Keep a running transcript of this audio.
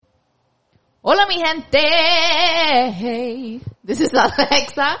Hola, mi gente. Hey, this is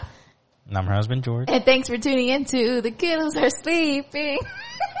Alexa. And I'm her husband, George. And thanks for tuning into The Kiddos Are Sleeping.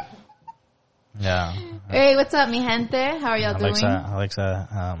 Yeah. Hey, what's up, mi gente? How are y'all doing?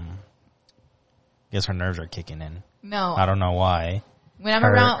 Alexa, guess her nerves are kicking in. No. I don't know why.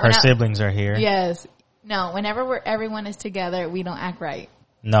 Whenever her siblings are here. Yes. No, whenever everyone is together, we don't act right.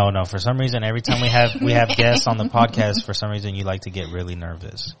 No. For some reason, every time we have guests on the podcast, for some reason, you like to get really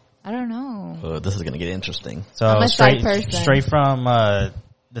nervous. I don't know. Oh, this is going to get interesting. So I'm a shy person. Straight from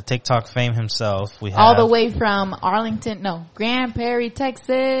the TikTok fame himself, we have all the way from Grand Prairie,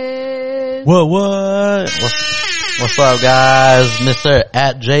 Texas. What? What's up, guys? Mr.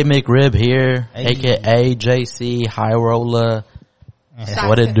 at J Mcrib here, aka JC Jairo.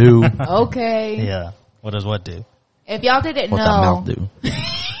 What it do? Okay. Yeah. What does what do? If y'all didn't know, What that mouth do?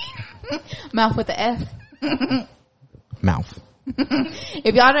 Mouth with the F. Mouth.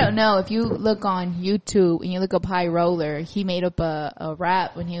 If y'all don't know, if you look on YouTube and you look up High Roller, he made up a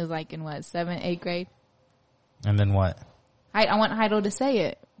rap when he was like in 7th, 8th grade. And then what? I want Heido to say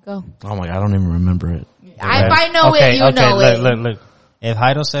it. Go. Oh my god, I don't even remember it. If I know it, you know it. Look. If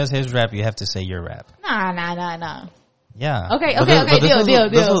Heido says his rap, you have to say your rap. Nah. Yeah. Okay, deal.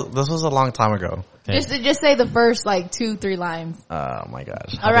 This was a long time ago. Okay. Just say the first 2-3 lines. Oh my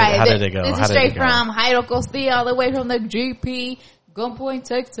gosh. All right. How did it go? This is straight from Jairo Costilla all the way from the GP, Gunpoint,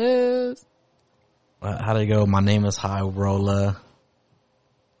 Texas. How did it go? My name is High Roller.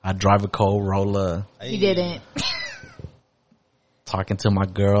 I drive a cold roller. He didn't. Talking to my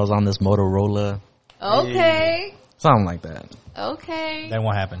girls on this Motorola. Okay. Something like that. Okay. Then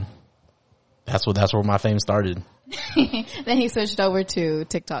what happened? That's where my fame started. Then he switched over to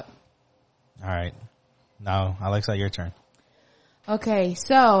TikTok. All right. Now, Alexa, your turn. Okay,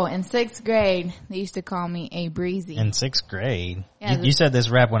 so in 6th grade, they used to call me A Breezy. In 6th grade? Yeah, you said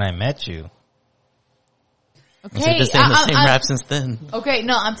this rap when I met you. Okay. It's the same rap since then. Okay,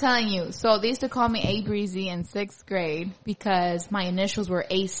 no, I'm telling you. So they used to call me A Breezy in 6th grade because my initials were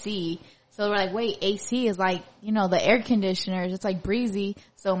AC. So we're like, wait, AC is like, the air conditioners. It's like Breezy.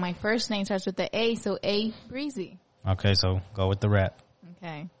 So my first name starts with the A, so A Breezy. Okay, so go with the rap.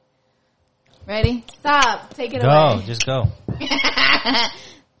 Okay. Ready? Stop. Take it away. Go. Just go.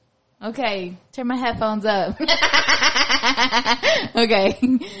 Okay. Turn my headphones up. Okay.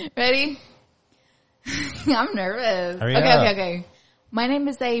 Ready? I'm nervous. Hurry up. Okay. My name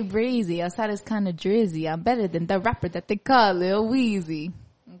is A Breezy. Outside is kind of drizzy. I'm better than the rapper that they call Lil Weezy.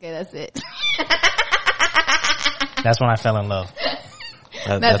 Okay, that's it. That's when I fell in love.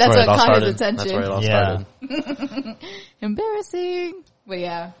 That's what caught his attention. That's where it all started. Embarrassing. But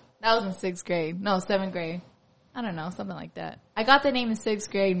yeah, that was in 6th grade. No, 7th grade. I don't know, something like that. I got the name in 6th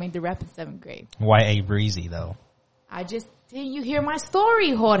grade, made the rap in 7th grade. Why A Breezy, though? Didn't you hear my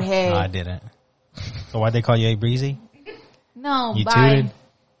story, Jorge? No, I didn't. So why'd they call you A Breezy? No, you tooted?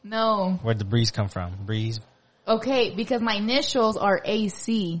 No. Where'd the breeze come from? Breeze? Okay, because my initials are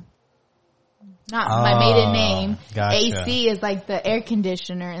AC. Not my maiden name. Gotcha. AC is like the air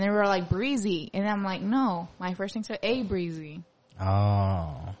conditioner, and they were like Breezy, and I'm like, no, my first name's A Breezy.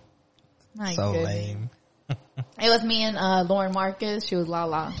 Oh, My so goodness. lame. It was me and Lauren Marcus. She was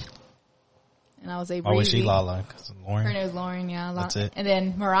Lala, and I was A Breezy. Oh, was she Lala? 'Cause Lauren. Her name was Lauren. Yeah, That's it. And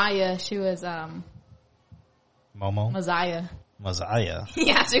then Mariah, she was Momo. Messiah. Messiah.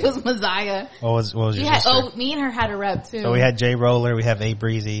 Yeah, she was Messiah. What was your sister? Me and her had a rep too. So we had J Roller. We have A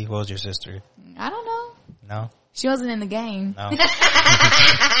Breezy. What was your sister? I don't know. No. She wasn't in the game. No.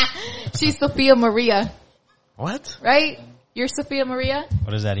 She's Sophia Maria. What? Right? You're Sophia Maria?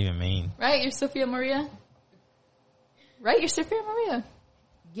 What does that even mean? Right? You're Sophia Maria? Right? You're Sophia Maria.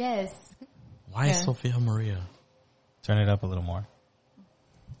 Yes. Why Sophia Maria? Turn it up a little more.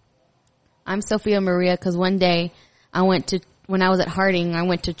 I'm Sophia Maria because one day when I was at Harding, I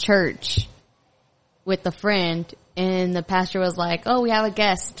went to church with a friend, and the pastor was like, oh, we have a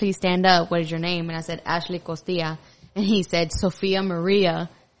guest. Please stand up. What is your name? And I said, Ashley Costilla. And he said, Sophia Maria.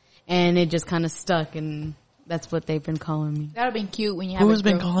 And it just kind of stuck, and that's what they've been calling me. That would have been cute when you have Who's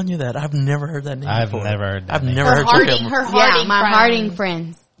been calling you that? I've never heard that name before. I've never heard that I've name. never heard Sophia Her Maria. Harding my friends. Harding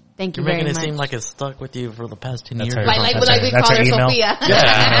friends. Thank you You're very making much. it seem like it's stuck with you for the past 10 years. her. Like we That's call her her email? Sophia.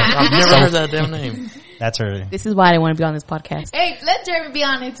 Yeah, I've never heard that damn name. That's her. This is why I didn't want to be on this podcast. Hey, let Jeremy be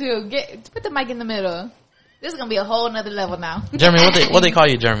on it too. Put the mic in the middle. This is going to be a whole nother level now. Jeremy, what they call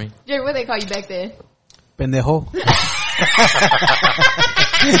you, Jeremy? Jeremy, what they call you back then? Pendejo.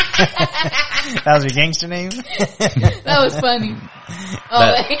 That was your gangster name? That was funny.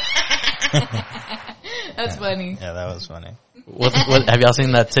 That's funny. Yeah, that was funny. What, have y'all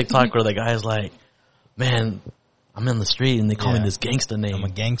seen that TikTok where the guy's like, man, I'm in the street and they call me this gangsta name. I'm a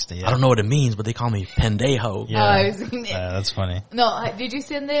gangster. Yeah. I don't know what it means, but they call me pendejo. Yeah, I've seen it. That's funny. No, did you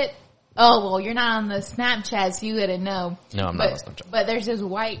send it? Oh, well, you're not on the Snapchat, so you wouldn't know. No, I'm not on Snapchat. But there's this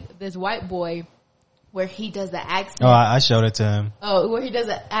white boy where he does the accent. Oh, I showed it to him. Oh, where he does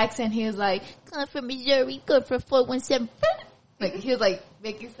the accent, he was like, "Come from Missouri, come from 417." Like he was like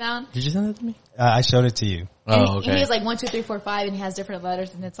making sound. Did you send it to me? I showed it to you. Oh, okay. And he has like 1, 2, 3, 4, 5, and he has different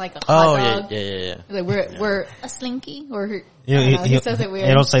letters, and it's like a hot dog. Yeah. Like we're a slinky, or I don't know, He says it weird.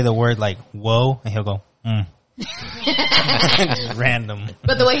 It'll say the word like "whoa," and he'll go, Just random.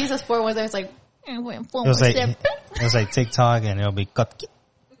 But the way he says 410, it's like It'll say TikTok, and it'll be cut.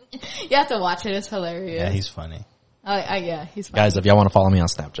 You have to watch it. It's hilarious. Yeah, he's funny. Yeah, he's funny. Guys, if y'all want to follow me on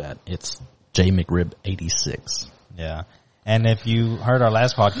Snapchat, it's JMcrib86. Yeah. And if you heard our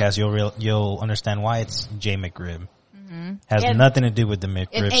last podcast, you'll understand why it's J McRib. Mm-hmm. Has nothing to do with the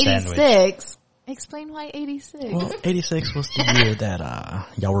McRib sandwich. 86. Explain why 86. Well, 86 was the year that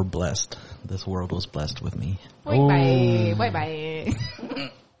y'all were blessed. This world was blessed with me. Bye.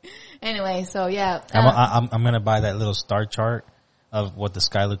 Anyway, so yeah. I'm gonna buy that little star chart of what the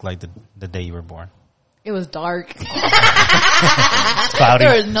sky looked like the day you were born. It was dark. Cloudy.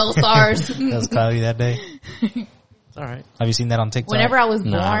 There was no stars. It was cloudy that day. It's all right. Have you seen that on TikTok? Whenever I was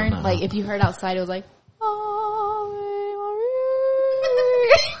born, No. like if you heard outside, it was like.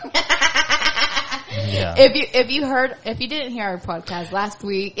 Yeah. If you didn't hear our podcast last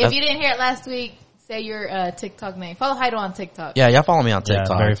week, if you didn't hear it last week, say your TikTok name. Follow Jairo on TikTok. Yeah, y'all follow me on TikTok.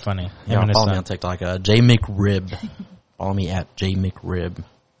 Yeah, very funny. Y'all follow me on TikTok. J McRib. Follow me at J McRib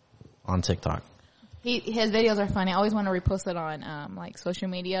on TikTok. His videos are funny. I always want to repost it on like social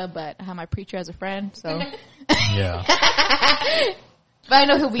media, but I have my preacher as a friend, so Yeah. But I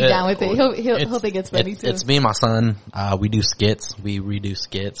know he'll be down with it. He'll think it's funny too. It's me and my son. We do skits. We redo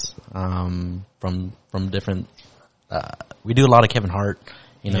skits from different. We do a lot of Kevin Hart,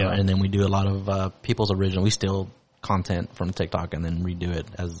 and then we do a lot of people's original. We steal content from TikTok and then redo it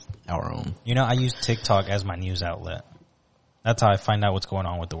as our own. I use TikTok as my news outlet. That's how I find out what's going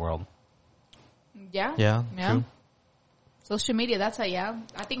on with the world. Yeah. True. Social media, that's how,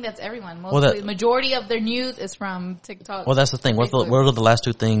 I think that's everyone. Mostly, majority of their news is from TikTok. Well, that's the thing. What are the last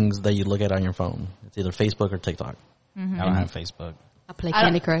two things that you look at on your phone? It's either Facebook or TikTok. Mm-hmm. I don't have Facebook. I play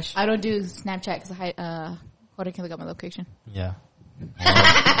Candy Crush. I don't do Snapchat because hold on, can look up my location. Yeah.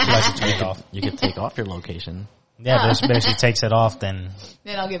 Well, turn it off. You could take off your location. Yeah, but if she takes it off, then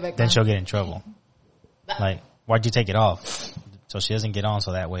I'll get back then on. she'll get in trouble. Like, why'd you take it off? So she doesn't get on,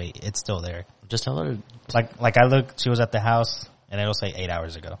 so that way it's still there. Just tell her. Like I look, she was at the house, and it'll say 8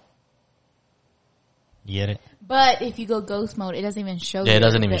 hours ago. You get it? But if you go ghost mode, it doesn't even show. Yeah, it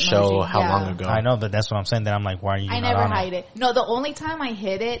doesn't even show emoji. how long ago. I know, but that's what I'm saying. Then I'm like, why are you? I not never on hide it. No, the only time I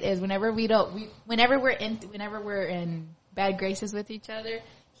hid it is whenever whenever we're in bad graces with each other.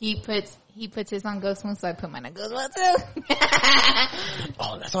 He puts his on ghost mode, so I put mine on ghost mode too.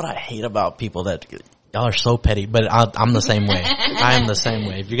 Oh, that's what I hate about people that y'all are so petty. But I'm the same way. I am the same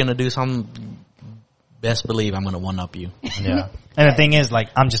way. If you're gonna do something, best believe I'm gonna one up you. Yeah. And the thing is, like,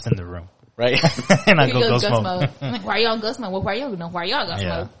 I'm just in the room, right? and I go ghost mode. I'm like, why are y'all ghost mode? Well, why are y'all ghost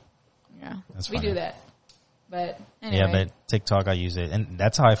mode? Yeah, that's we funny. do that. But anyway. Yeah, but TikTok, I use it, and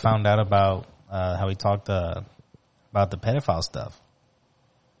that's how I found out about how we talked about the pedophile stuff.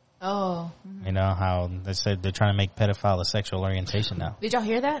 Oh. You know how they said they're trying to make pedophile a sexual orientation now. Did y'all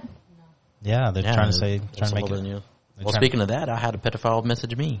hear that? Yeah, they're trying to make it. Well, speaking of that, I had a pedophile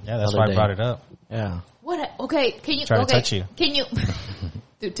message me. Yeah, that's why I brought it up. Yeah. What? Okay, can you Try to touch you? Can you?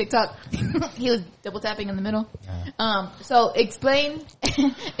 Dude, TikTok. He was double tapping in the middle. So explain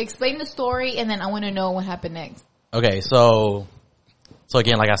the story, and then I want to know what happened next. Okay, so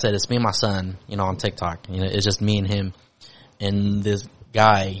again, like I said, it's me and my son. On TikTok. It's just me and him, and this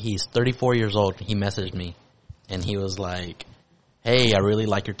guy. He's 34 years old. He messaged me, and he was like, "Hey, I really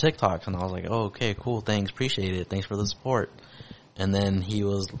like your TikToks." And I was like, "Oh, okay, cool, thanks, appreciate it, thanks for the support." And then he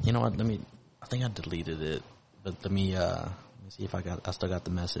was, you know what? I think I deleted it, but let me see if I still got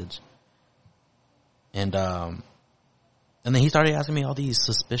the message. And then he started asking me all these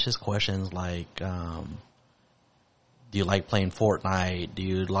suspicious questions like, do you like playing Fortnite? Do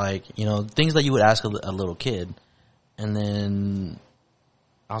you like, things that you would ask a little kid? And then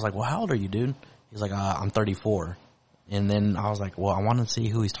I was like, well, how old are you, dude? He's like, I'm 34. And then I was like, well, I want to see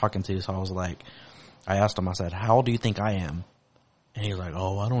who he's talking to. So I was like, I asked him, I said, how old do you think I am? And he was like,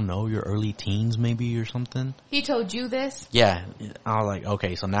 oh, I don't know, your early teens maybe or something. He told you this? Yeah. I was like,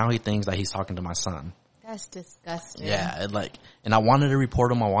 okay, so now he thinks that he's talking to my son. That's disgusting. Yeah, and I wanted to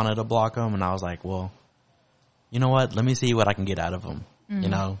report him, I wanted to block him, and I was like, well, you know what? Let me see what I can get out of him. you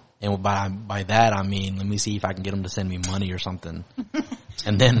know. And by that I mean, let me see if I can get them to send me money or something,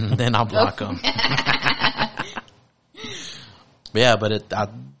 and then I'll block them. But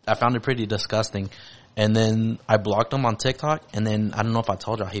I found it pretty disgusting. And then I blocked him on TikTok, and then I don't know if I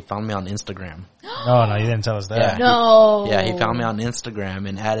told y'all, he found me on Instagram. Oh, no, you didn't tell us that. Yeah. No. He found me on Instagram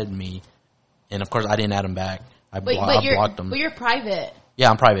and added me, and of course I didn't add him back. I blocked him. But you're private. Yeah,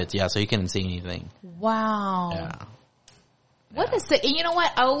 I'm private. Yeah, so you couldn't see anything. Wow. Yeah. What is it? And you know what?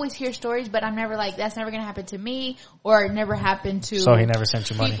 I always hear stories, but I'm never like, that's never going to happen to me, or it never happened to So he never sent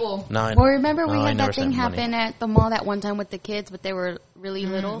you money? people. No. Well, remember we he had never that thing sent money. happen at the mall that one time with the kids, but they were really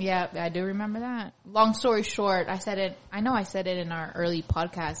little. Yeah, I do remember that. Long story short, I said it in our early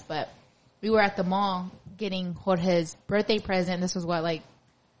podcast, but we were at the mall getting Jorge's birthday present. This was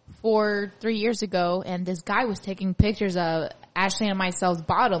 3 years ago, and this guy was taking pictures of Ashley and myself's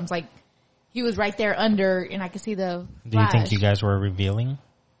bottoms. Like, he was right there under, and I could see the Do you flash. think you guys were revealing?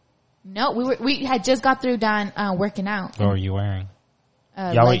 No, we had just got through done working out. What were you wearing?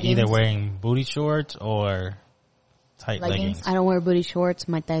 Y'all were either leggings. wearing booty shorts or tight Leggings. leggings. I don't wear booty shorts.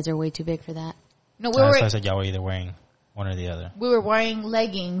 My thighs are way too big for that. No, So I said y'all were either wearing one or the other. we were wearing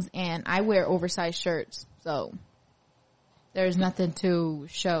leggings, and I wear oversized shirts, so there's nothing to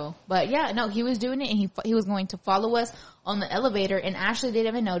show. But yeah, no, he was doing it, and he was going to follow us on the elevator, and Ashley didn't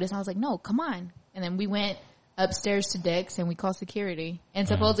even notice. I was like, no, come on. And then we went upstairs to Dick's, and we called security. And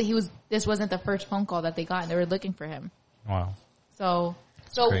supposedly this wasn't the first phone call that they got, and they were looking for him. Wow. So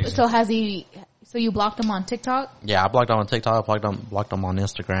crazy. so you blocked him on TikTok? Yeah, I blocked him on TikTok. I blocked him on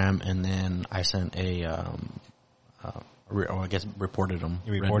Instagram, and then I sent reported him.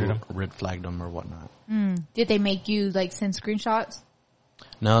 You reported him? Red flagged him or whatnot. Did they make you send screenshots?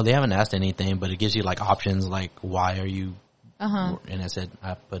 No, they haven't asked anything, but it gives you options like why are you? And I said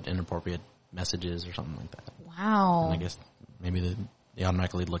I put inappropriate messages or something like that. Wow. And I guess maybe they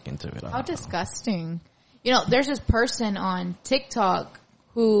automatically look into it. How disgusting. You know, there's this person on TikTok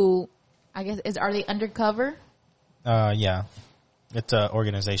who, I guess, are they undercover? Yeah. It's an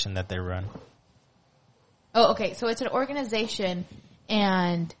organization that they run. Oh, okay. So it's an organization,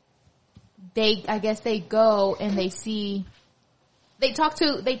 and I guess they go and they talk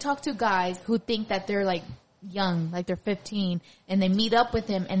to guys who think that they're young, they're 15, and they meet up with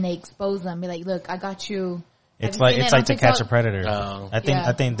them and they expose them. Be like, look, I got you. It's like To Catch a Predator. Oh. I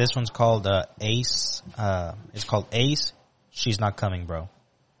think this one's called Ace. It's called Ace. She's not coming, bro.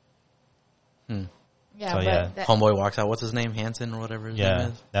 Yeah, So, but yeah. Homeboy walks out. What's his name? Hanson or whatever his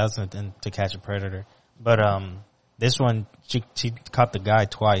name is. That was in To Catch a Predator. But this one, she caught the guy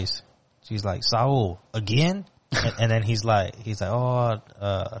twice. She's like, Saul, again? and then he's like, oh,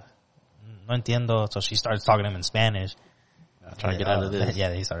 no entiendo. So she starts talking to him in Spanish. Trying to get out of this.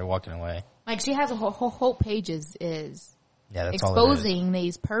 Yeah, he started walking away. she has a whole page is Yeah, that's all it is. exposing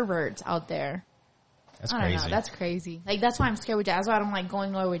these perverts out there. That's I don't crazy. know. That's crazy. That's why I'm scared with Jazz. That's why I don't like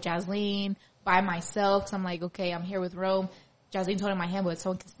going over with Jasleen by myself. Cause I'm like, okay, I'm here with Rome. Jasleen told him my hand, but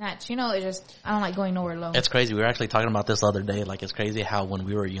someone can snatch. You know, I don't like going nowhere alone. It's crazy. We were actually talking about this the other day. It's crazy how when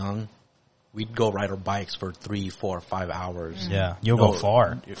we were young, we'd go ride our bikes for 3, 4, 5 hours. Yeah, you'll go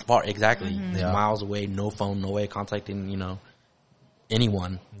far. Far, exactly. Yeah. Miles away, no phone, no way of contacting,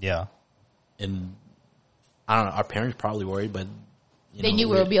 anyone. Yeah. And I don't know, our parents probably worried, but they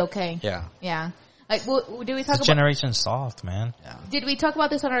knew it would be okay. Yeah. Yeah. Did we talk This about generation's soft, man. Yeah. Did we talk about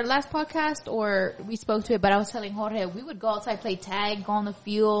this on our last podcast, or we spoke to it? But I was telling Jorge we would go outside, play tag, go on the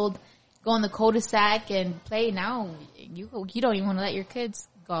field, go on the cul-de-sac, and play. Now you don't even want to let your kids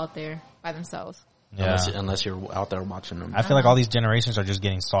go out there by themselves. Yeah. Unless you're out there watching them. I feel like all these generations are just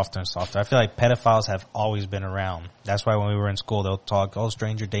getting softer and softer. I feel like pedophiles have always been around. That's why when we were in school, they'll talk, oh,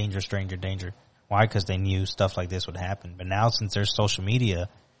 stranger danger, stranger danger. Why? Because they knew stuff like this would happen. But now, since there's social media,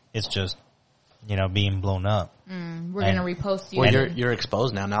 it's just, being blown up. We're going to repost you. Well, you're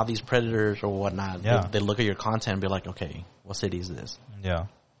exposed now. Now these predators or whatnot, Yeah. they look at your content and be like, okay, what city is this? Yeah.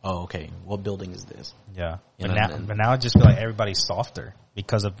 Oh, okay, what building is this? Yeah. You But know, now I just feel like everybody's softer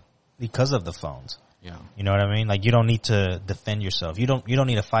because of the phones. Yeah. You know what I mean? Like, you don't need to defend yourself. You don't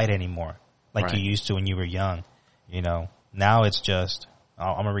need to fight anymore like Right. you used to when you were young. Now it's just,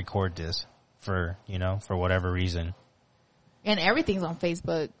 I'm going to record this for whatever reason. And everything's on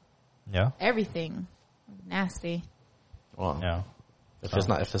Facebook. Yeah. Everything. Nasty. Well, Yeah. if it's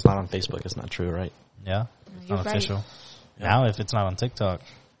not on Facebook, it's not true, right? Yeah. It's You're not right. official. Yeah. Now if it's not on TikTok.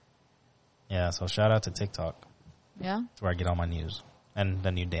 Yeah. So shout out to TikTok. Yeah. That's where I get all my news and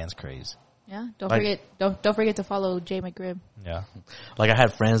the new dance craze. Yeah. Don't Like- forget to follow Jay Mcrib. Yeah. Like I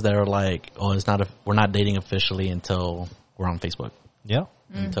had friends that are like, oh, we're not dating officially until we're on Facebook. Yeah.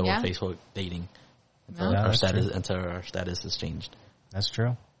 Until yeah. we're Facebook dating. Until Yeah, our that's status is changed. That's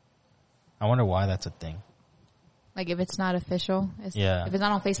true. I wonder why that's a thing. Like if it's not official. Yeah. If it's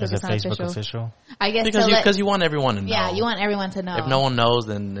not on Facebook, Is it's it not Facebook official. official? I guess Because you want everyone to know. Yeah, you want everyone to know. If no one knows,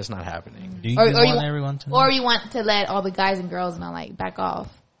 then it's not happening. Do you Or want you want- everyone to know? Or you want to let all the guys and girls know, like, back off.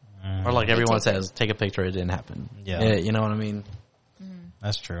 Or like everyone says, take a picture, it didn't happen. Yeah. You know what I mean?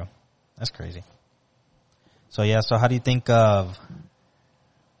 That's true. That's crazy. So yeah, so how do you think of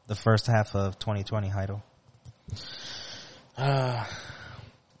the first half of 2020, Jairo?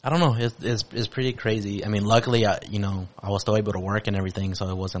 I don't know. It's pretty crazy. I mean, luckily, I was still able to work and everything, so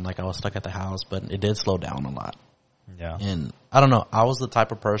it wasn't like I was stuck at the house, but it did slow down a lot. Yeah. And I don't know. I was the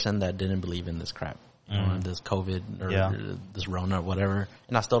type of person that didn't believe in this crap. You know, this COVID or this Rona or whatever.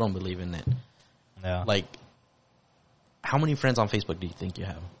 And I still don't believe in it. Yeah. Like, how many friends on Facebook do you think you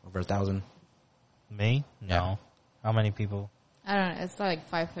have? Over 1,000? Me? No. Yeah. How many people? I don't know. It's like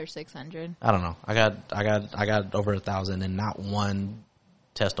 500 or 600. I don't know. I got over 1,000, and not one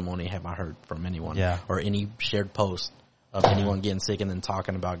testimony have I heard from anyone. Yeah. Or any shared post of anyone getting sick and then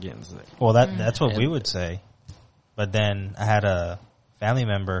talking about getting sick. Well, that's what we would say. But then I had a family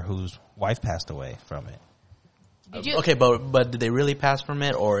member whose wife passed away from it. Did you? Okay, but did they really pass from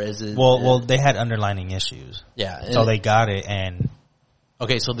it, or is it? Well, they had underlining issues. Yeah. So they got it, and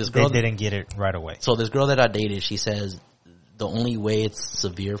okay, so this they girl didn't get it right away. So this girl that I dated, she says the only way it's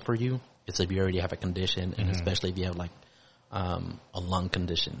severe for you is if you already have a condition, and especially if you have like a lung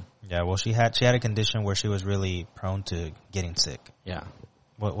condition. Yeah, well, she had a condition where she was really prone to getting sick. Yeah.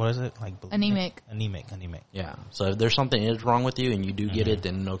 What is it? Like Anemic. Anemic. Yeah. So if there's something is wrong with you and you do get it,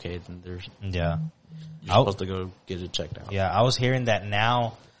 then okay, then Yeah. you're supposed to go get it checked out. Yeah, I was hearing that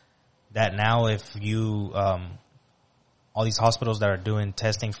now if you all these hospitals that are doing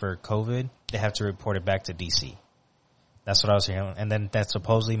testing for COVID, they have to report it back to DC. That's what I was hearing. And then that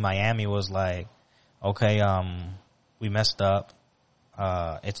supposedly Miami was like, okay, we messed up.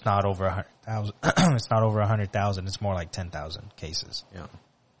 It's not over 100,000. It's not over 100,000. It's more like 10,000 cases. Yeah.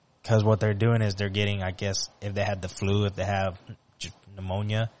 Because what they're doing is they're getting, I guess, if they had the flu, if they have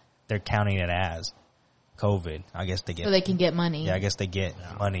pneumonia, they're counting it as COVID. I guess they get. So they can get money. Yeah, I guess they get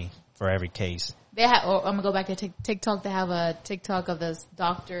money for every case. They have. Oh, I'm gonna go back to TikTok. They have a TikTok of this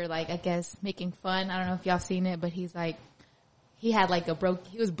doctor, like I guess making fun. I don't know if y'all seen it, but he's like, he had like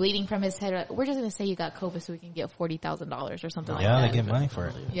he was bleeding from his head. We're just gonna say you got COVID so we can get $40,000 or something like that. Yeah, they get money for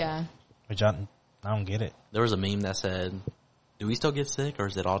it. Yeah. Which I don't get it. There was a meme that said, "Do we still get sick, or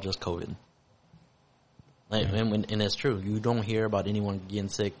is it all just COVID?" Like, and it's true. You don't hear about anyone getting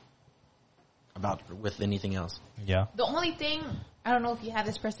sick with anything else. Yeah. The only thing, I don't know if you have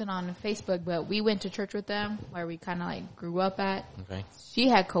this person on Facebook, but we went to church with them where we kind of like grew up at. Okay. She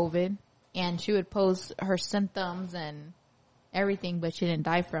had COVID and she would post her symptoms and everything, but she didn't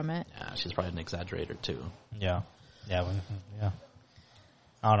die from it. Yeah, she's probably an exaggerator too. Yeah. Yeah. Yeah.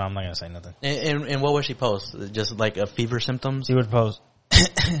 I don't know. I'm not going to say nothing. And what would she post? Just like a fever symptoms? She would post.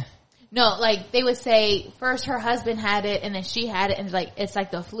 No, like they would say first her husband had it and then she had it and like it's like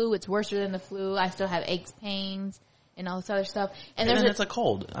the flu, it's worse than the flu. I still have aches, pains, and all this other stuff. And then there's it's a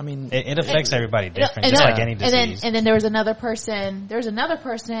cold. I mean, It affects everybody different, and just then- like any disease. And then there was another person. There was another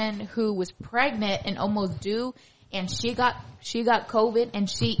person who was pregnant and almost due, and she got COVID,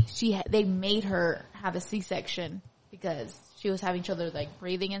 and they made her have a C-section because she was having trouble like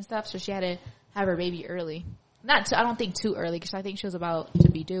breathing and stuff. So she had to have her baby early. I don't think too early because I think she was about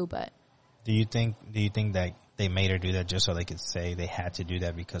to be due, but. Do you think that they made her do that just so they could say they had to do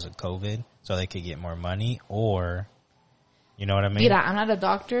that because of COVID, so they could get more money, or, you know what I mean? Yeah, I'm not a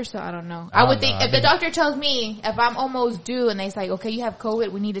doctor, so I don't know. I I would don't think know. if the doctor tells me if I'm almost due and they say, okay, you have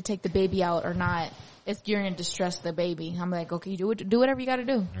COVID, we need to take the baby out or not, you're going to distress the baby. I'm like, okay, do whatever you got to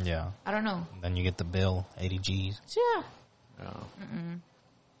do. Yeah. I don't know. Then you get the bill, 80 G's. Yeah.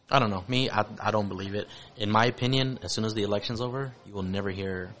 I don't know. Me, I don't believe it. In my opinion, as soon as the election's over, you will never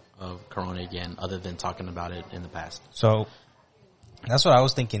hear of Corona again, other than talking about it in the past. So that's what I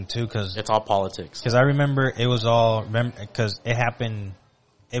was thinking too, because It's all politics. I remember it was all because it happened.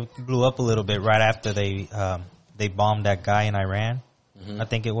 It blew up a little bit right after they bombed that guy in Iran. I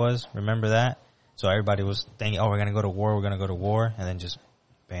think it was. Remember that? So everybody was thinking, "Oh, we're gonna go to war," and then just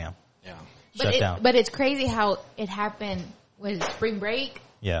bam, Yeah. shut down. But it's crazy how it happened with spring break.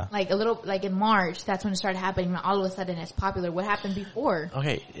 Yeah. Like like in March, that's when it started happening. And all of a sudden, it's popular. What happened before?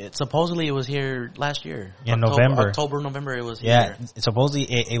 Okay. Supposedly it was here last year. Yeah, November. October, November. It was Yeah, here. supposedly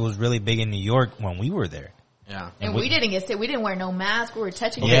it was really big in New York when we were there. Yeah. And we didn't get sick. We didn't wear no mask. We were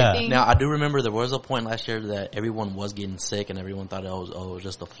touching Yeah. everything. Now I do remember there was a point last year that everyone was getting sick and everyone thought it was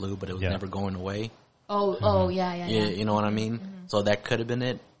just the flu, but it was never going away. Oh, yeah. You know what I mean? So that could have been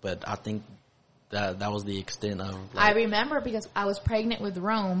it, but I think that was the extent of. I remember because I was pregnant with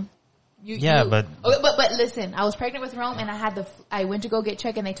Rome. But listen, I was pregnant with Rome, and I went to go get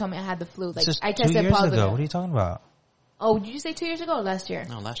checked, and they told me I had the flu. Like I 2 tested years positive. ago. What are you talking about? Oh, did you say 2 years ago or last year?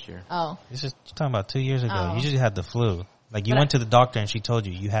 No, last year. Oh, This is you're talking about 2 years ago. Oh. You just had the flu. Like you went to the doctor and she told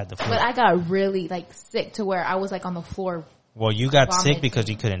you had the flu. but I got really like sick to where I was like on the floor. Well, you got vomiting. sick because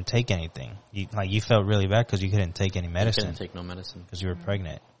you couldn't take anything. You felt really bad because you couldn't take any I medicine couldn't take no medicine. because you were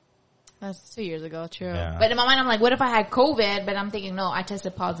pregnant. That's 2 years ago, true. Yeah. But in my mind, I'm like, what if I had COVID? But I'm thinking, no, I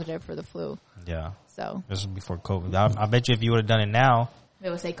tested positive for the flu. Yeah, So this was before COVID. I bet you if you would have done it now, they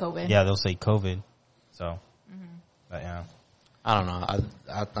would say COVID. yeah, they'll say COVID. So, but yeah, I don't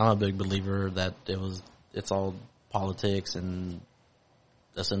know. I'm a big believer that it's all politics, and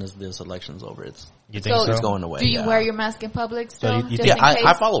as soon as this election's over, you think so? it's going away. Do you yeah. wear your mask in public still? you just think- in Yeah, case?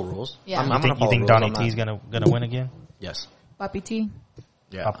 I follow rules. Yeah. I'm You gonna follow think rules. Donnie I'm T's not- gonna win again? Yes. Papi T.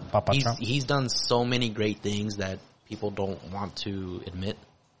 Yeah. Papa Trump? He's done so many great things that people don't want to admit.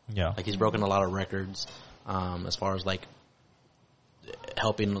 Yeah, Like he's broken a lot of records, as far as like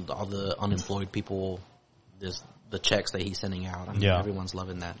helping all the unemployed people. The checks that he's sending out. I mean, Yeah. everyone's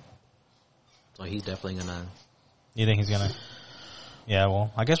loving that. So he's definitely gonna. you think he's gonna? Yeah,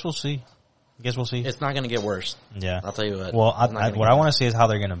 well, I guess we'll see. It's not gonna get worse. Yeah, I'll tell you what. well, It's not gonna what get I want worse. to see is how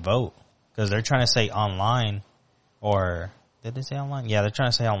they're gonna vote because they're trying to say online, or did they say online? Yeah, they're trying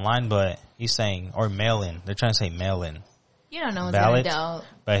to say online, but he's saying or mail in. They're trying to say mail in. You don't know what's going to Ballots, doubt.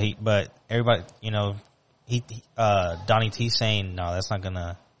 but everybody, Donnie T saying no, that's not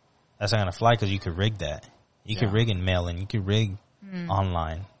gonna fly because you could rig that. You could rig in mail in. You could rig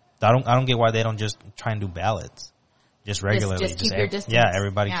online. I don't get why they don't just try and do ballots, just regularly. Just keep your distance. Yeah,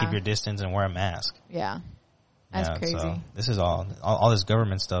 everybody Yeah. keep your distance and wear a mask. Yeah. That's Yeah, crazy. So this is all this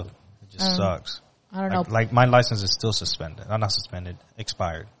government stuff. It just sucks. I don't know. Like my license is still suspended. Not suspended,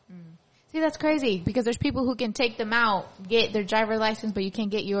 expired. See, that's crazy because there's people who can take them out, get their driver license, but you can't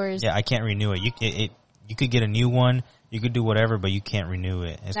get yours. Yeah, I can't renew it. You could get a new one. You could do whatever, but you can't renew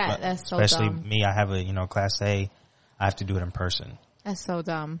it. That's so especially dumb. me. I have a class A. I have to do it in person, That's so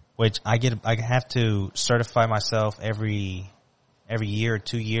dumb. which I have to certify myself every year or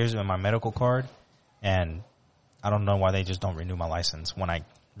 2 years with my medical card, and I don't know why they just don't renew my license when I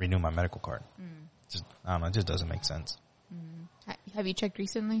renew my medical card. I don't know. It just doesn't make sense. Have you checked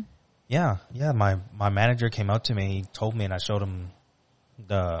recently? Yeah. My manager came out to me. He told me, and I showed him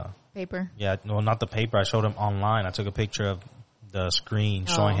the. Paper. Yeah, well, not the paper. I showed him online. I took a picture of the screen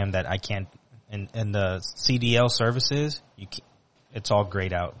showing him that I can't. In the CDL services, it's all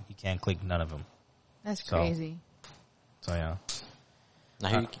grayed out. You can't click none of them. That's So- crazy. So yeah, I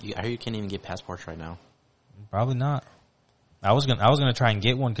hear you can't even get passports right now. probably not. I was gonna try and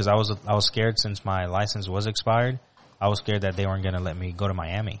get one because I was scared since my license was expired. I was scared that they weren't gonna let me go to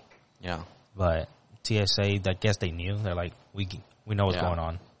Miami. Yeah. But TSA, I guess they knew. They're like, we know what's Yeah. going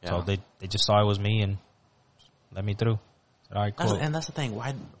on. So Yeah. they just saw it was me and let me through. Said, all right, cool. And that's the thing.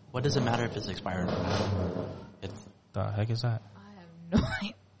 What does it matter if it's expired or not? The heck is that? I have no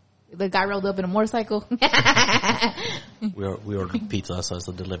idea. The guy rolled up in a motorcycle. We ordered pizza, so it's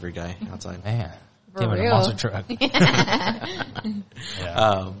the delivery guy outside. Man, For came in a real. monster truck.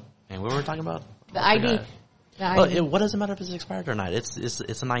 Yeah. And what were we talking about? The ID. forgot. The Well, ID. what does it matter if it's expired or not? It's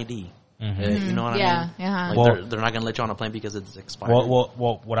an ID. Mm-hmm. You know what Yeah, I mean? uh-huh. Like Well- they're not going to let you on a plane because it's expired. Well,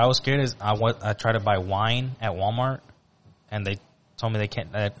 what I was scared is I tried to buy wine at Walmart, and they told me they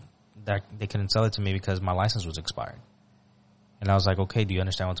can't that they couldn't sell it to me because my license was expired. And I was like, okay, do you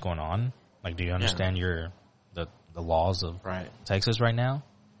understand what's going on? Like, do you understand the laws of Right. Texas right now?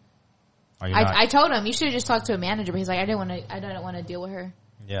 Are you not? I told him you should have just talked to a manager, but he's like, I didn't want to deal with her.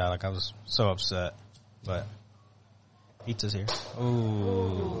 Yeah, like I was so upset, but pizza's here.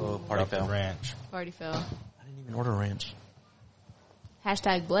 Ooh, party dropped the foul. ranch. Party fell. I didn't even order ranch.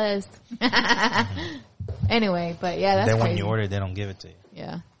 Hashtag blessed. Anyway, but yeah, that's Then when crazy. you order, they don't give it to you.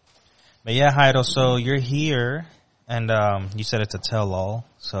 Yeah. But yeah, Jairo, so you're here, and you said it's a tell-all,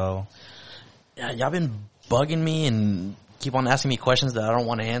 so... Yeah, y'all been bugging me and keep on asking me questions that I don't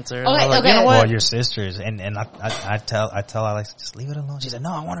want to answer. Okay, I'm like, okay. You know what? Well, your sisters, and I tell Alex, just leave it alone. She said,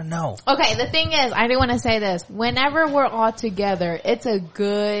 no, I want to know. Okay, the thing is, I do want to say this. Whenever we're all together, it's a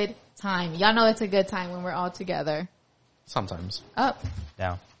good time. Y'all know it's a good time when we're all together. Sometimes. Up.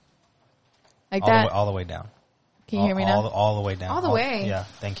 Down. Like All that. the way down. Can you hear me now? All the way down. All the way? Yeah,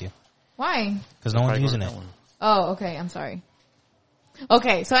 thank you. Why? Because no one's Probably using go it. with that one. Oh, okay. I'm sorry.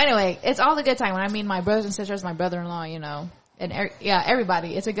 Okay, so anyway, it's all a good time. When I mean my brothers and sisters, my brother-in-law, and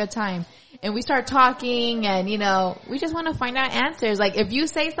everybody. It's a good time. And we start talking and, we just want to find out answers. Like, if you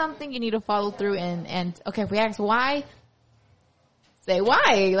say something, you need to follow through and okay, if we ask why, Say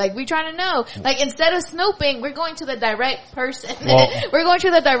why? Like, we trying to know. Like, instead of snooping, we're going to the direct person. Well, we're going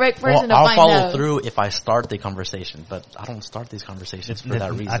to the direct person to I'll find follow out. through if I start the conversation, but I don't start these conversations for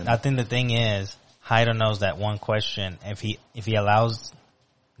that reason. I think the thing is, Jairo knows that one question. If he allows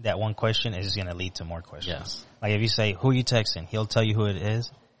that one question, it's just going to lead to more questions. Yes. Like if you say, "Who are you texting?" He'll tell you who it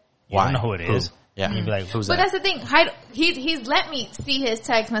is. You Why? don't know who it is. Yeah. And you'll be like, "Who's But that?" that's the thing. He's let me see his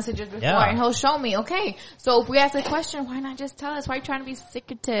text messages before, Yeah. and he'll show me. Okay, so if we ask a question, why not just tell us? Why are you trying to be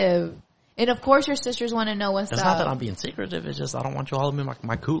secretive? And of course, your sisters want to know what's It's up. not that I'm being secretive. It's just I don't want you all to be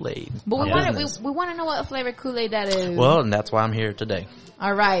my Kool-Aid. But we My want business. to we want to know what flavor Kool-Aid that is. Well, and that's why I'm here today.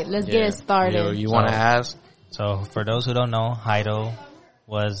 All right, let's get it started. You want to ask? So for those who don't know, Jairo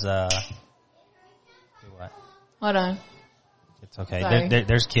was what? Hold on. It's okay. Sorry.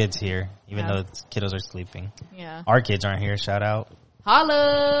 There's kids here, even Yeah. though the kiddos are sleeping. Yeah. Our kids aren't here. Shout out.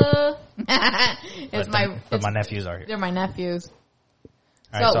 Holla. But my nephews are here. They're my nephews.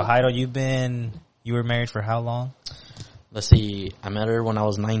 All right. So Jairo, you were married for how long? Let's see. I met her when I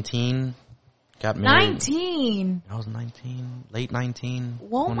was 19. Got married. 19. I was 19, late 19.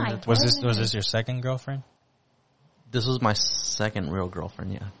 Oh 20 my to Was 20. this your second girlfriend? This was my second real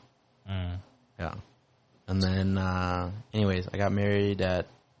girlfriend, yeah. Mm. Yeah. And then, anyways, I got married at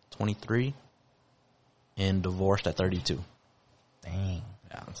 23 and divorced at 32. Dang.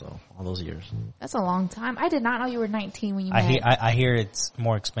 Yeah, so all those years. That's a long time. I did not know you were 19 when you met. I hear it's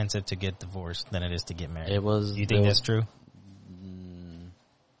more expensive to get divorced than it is to get married. It was. Do you think that's true?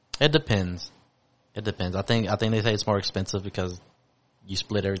 It depends. It depends. I think they say it's more expensive because you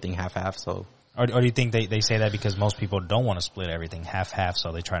split everything half-half, so. Or do you think they say that because most people don't want to split everything half-half,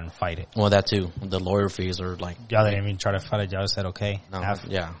 so they try and fight it? Well, that too. The lawyer fees are like. Y'all didn't even try to fight it. Y'all just said, okay. No, half.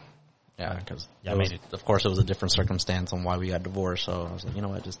 yeah. Yeah, because made it. Of course, it was a different circumstance on why we got divorced, so I was like, you know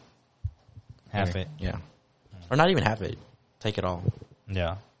what, just. Half it. Yeah. Or not even half it. Take it all.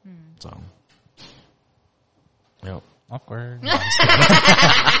 Yeah. So. Yep. Awkward.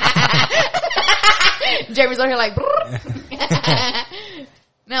 Jeremy's over here like,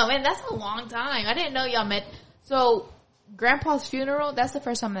 no, man, that's a long time. I didn't know y'all met. So, Grandpa's funeral, that's the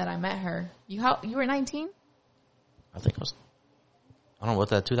first time that I met her. You were 19? I think it was. I don't know what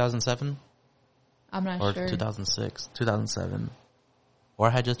that 2007 I'm not or sure. 2006, 2007, or I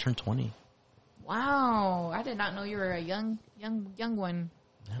had just turned 20. Wow, I did not know you were a young one.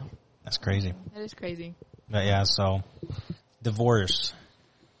 That's crazy. That is crazy. But yeah, so divorce.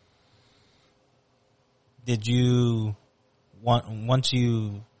 Did you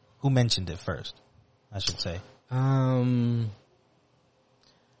who mentioned it first? I should say. I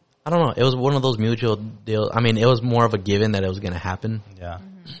don't know. It was one of those mutual deals. I mean, it was more of a given that it was going to happen. Yeah.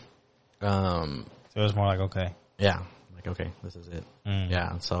 So it was more like, okay. Yeah. Like, okay, this is it. Mm.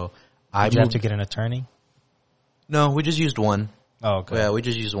 Yeah. So Did you have to get an attorney? No, we just used one. Oh, okay. Yeah, we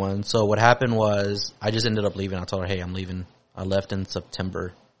just used one. So what happened was I just ended up leaving. I told her, hey, I'm leaving. I left in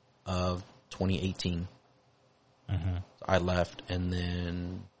September of 2018. Mm-hmm. So I left, and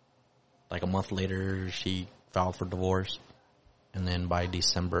then like a month later, she filed for divorce. And then by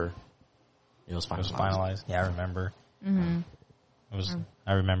December, it was finalized. Yeah, I remember. Mm-hmm.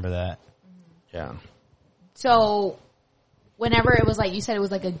 I remember that. Yeah. So, whenever it was like, you said it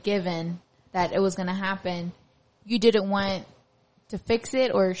was like a given that it was going to happen, you didn't want to fix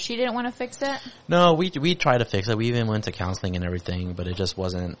it, or she didn't want to fix it? No, we tried to fix it. We even went to counseling and everything, but it just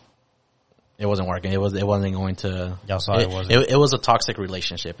wasn't. It wasn't working. It wasn't going to. Y'all saw it wasn't. It was a toxic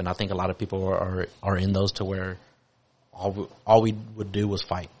relationship, and I think a lot of people are in those to where all we would do was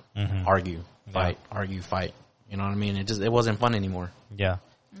fight, argue, fight, argue, fight. You know what I mean? It wasn't fun anymore. Yeah.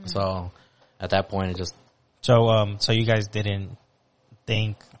 Mm-hmm. So at that point, it just. So you guys didn't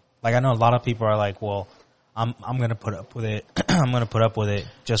think, like, I know a lot of people are like, well, I'm gonna put up with it. I'm gonna put up with it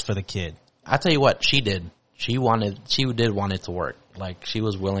just for the kid. I tell you what, she did. She did want it to work. Like, she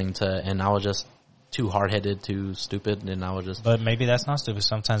was willing to, and I was just too hard-headed, too stupid, and I was just. But maybe that's not stupid.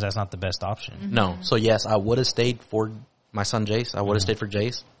 Sometimes that's not the best option. Mm-hmm. No. So yes, I would have stayed for my son Jace. I would have stayed for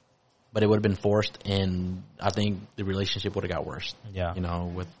Jace, but it would have been forced, and I think the relationship would have got worse. Yeah. You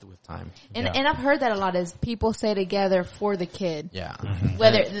know, with time. And Yeah. and I've heard that a lot is people stay together for the kid. Yeah.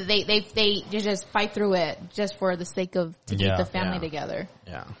 Whether they just fight through it just for the sake of to keep Yeah. the family Yeah. together.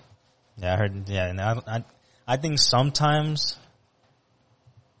 Yeah. Yeah, I heard. Yeah, and I think sometimes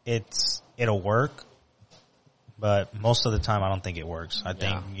it'll work, but most of the time I don't think it works. I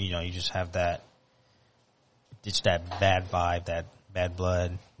think you just have that bad vibe, that bad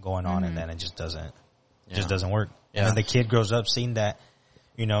blood going on, and then it just doesn't work. Yeah. And then the kid grows up seeing that.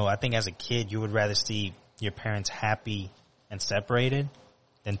 I think as a kid you would rather see your parents happy and separated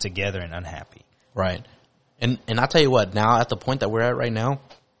than together and unhappy. Right. And I tell you what, now at the point that we're at right now,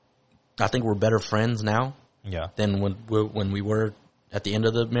 I think we're better friends now Yeah. than when we were at the end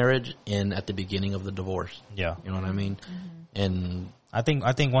of the marriage and at the beginning of the divorce. Yeah. You know what I mean? And I think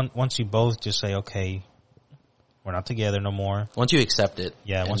once you both just say, okay, we're not together no more. once you accept it.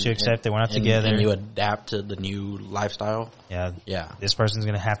 Yeah, once you accept it, we're not together. And you adapt to the new lifestyle. Yeah. Yeah. This person's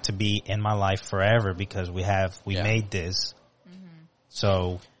going to have to be in my life forever because we Yeah. made this.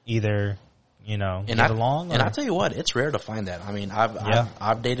 So either, get along. And I tell you what, it's rare to find that. I mean,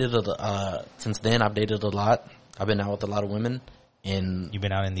 I've dated since then. I've dated a lot. I've been out with a lot of women, and You've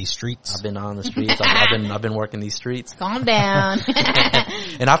been out in these streets. I've been on the streets. I've been working these streets. Calm down.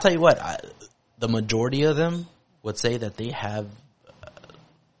 And I'll tell you what, the majority of them would say that they have a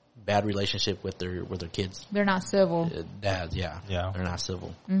bad relationship with their kids. They're not civil. Dads, yeah, they're not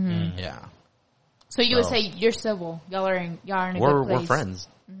civil. Yeah, So you would say you're civil. Y'all are in a good we're place. friends.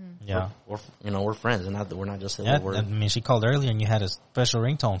 Yeah. We're friends, and we're not just civil. Yeah, I mean, she called earlier and you had a special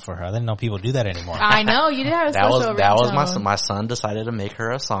ringtone for her. I didn't know people do that anymore. I know you did have a that was special that was ringtone. my son decided to make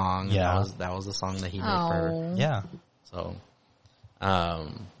her a song. and Yeah. that was the song that he made for her. Oh. Yeah. So,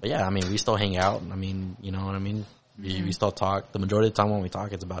 but yeah, I mean, we still hang out. I mean, you know what I mean. We still talk. The majority of the time when we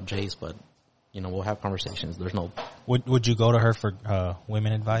talk, it's about Jace, but we'll have conversations. There's no. Would you go to her for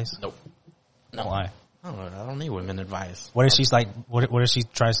women advice? Nope. No. Why? I don't need women advice. What if she's like? What if she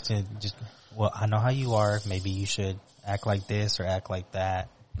tries to just? Well, I know how you are. Maybe you should act like this or act like that.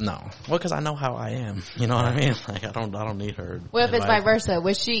 No. Well, because I know how I am. You know what I mean? Like I don't need her. What if it's advice. vice versa?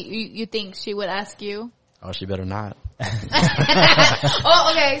 Would she? You think she would ask you? Oh, she better not.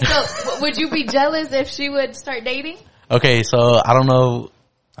 Oh, okay. So would you be jealous if she would start dating? Okay, so I don't know.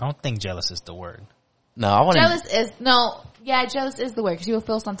 I don't think jealous is the word. No, I want Jealous is jealous is the word because you will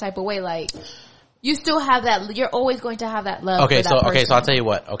feel some type of way. Like you still have that. You're always going to have that love. Okay, for that person. so I'll tell you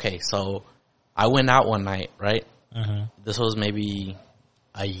what. Okay, so I went out one night, right? Mm-hmm. This was maybe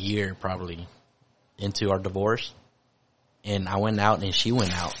a year probably into our divorce, and I went out and she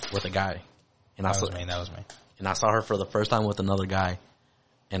went out with a guy, and That was me. and I saw her for the first time with another guy,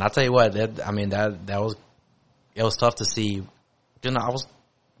 and I'll tell you what, that was tough to see. I was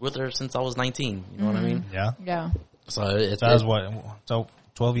with her since I was 19. You know what I mean? Yeah. Yeah. So That was what? So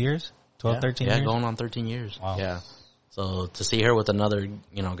 12 years? 12, 13 years? Yeah, going on 13 years. Wow. Yeah. So to see her with another,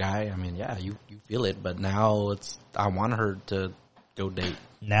 guy, I mean, yeah, you feel it. But now I want her to go date.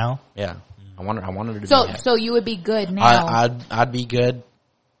 Now? Yeah. I want her to be happy. So you would be good now. I'd be good.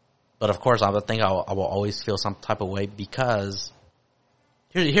 But of course, I would think I will always feel some type of way because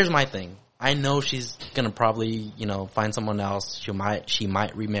here's my thing. I know she's gonna probably, find someone else. She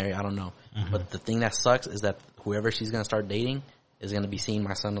might remarry. I don't know. Mm-hmm. But the thing that sucks is that whoever she's gonna start dating is gonna be seeing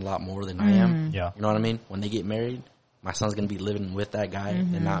my son a lot more than I am. Yeah. You know what I mean? When they get married, my son's gonna be living with that guy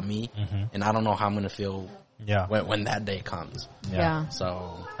and not me. Mm-hmm. And I don't know how I'm gonna feel. Yeah. When that day comes. Yeah.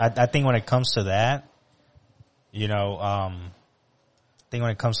 So I think when it comes to that,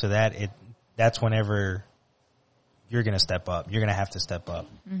 that's whenever you're going to step up. You're going to have to step up.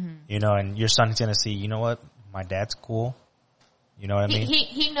 Mm-hmm. And your son's going to see, you know what? My dad's cool. You know what I mean?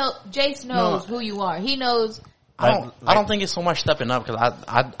 He knows. Jace knows who you are. He knows. I don't think it's so much stepping up because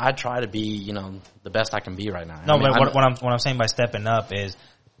I try to be, the best I can be right now. No, but what I'm saying by stepping up is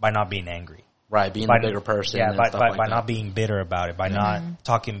by not being angry. Right, being the bigger person. Yeah, and by stuff like that. not being bitter about it, by not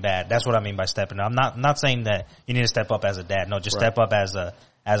talking bad. That's what I mean by stepping up. I'm not saying that you need to step up as a dad. No, just step up as an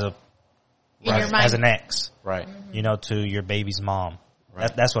ex. Right. To your baby's mom.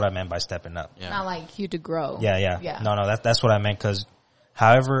 Right. That's what I meant by stepping up. Yeah. Not like you to grow. Yeah. No, that's what I meant because,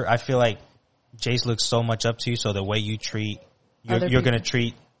 however, I feel like Jace looks so much up to you, so the way you treat, you're going to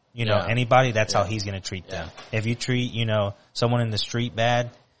treat, anybody, that's how he's going to treat them. If you treat, someone in the street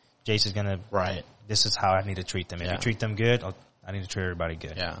bad, Jace is going to, right. This is how I need to treat them. If you treat them good, I need to treat everybody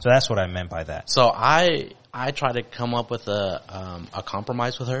good. Yeah. So that's what I meant by that. So I try to come up with a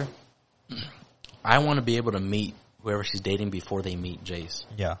compromise with her. I want to be able to meet whoever she's dating before they meet Jace.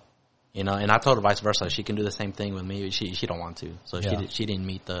 Yeah. And I told her vice versa. She can do the same thing with me. She don't want to. So Yeah. she didn't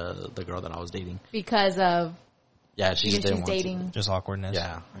meet the girl that I was dating. Because of She just didn't want dating. to. Just awkwardness.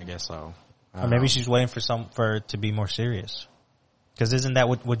 Yeah, I guess so. Or maybe she's waiting for it to be more serious. Because isn't that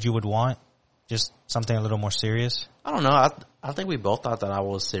what you would want? Just something a little more serious? I don't know. I think we both thought that I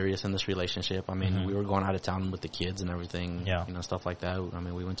was serious in this relationship. I mean, we were going out of town with the kids and everything. Yeah. Stuff like that. I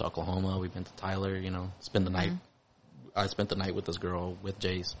mean, we went to Oklahoma. We went to Tyler. Spend the night. I spent the night with this girl with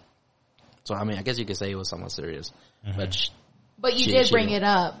Jace. So I mean, I guess you could say it was somewhat serious. But you did bring it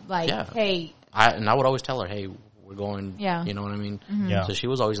up, like, hey. I would always tell her, hey, we're going. Yeah. You know what I mean? Yeah. So she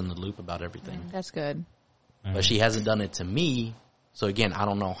was always in the loop about everything. That's good. But she hasn't done it to me So again, I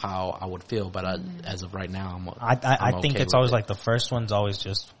don't know how I would feel, but as of right now, I think okay it's with always it. like the first one's always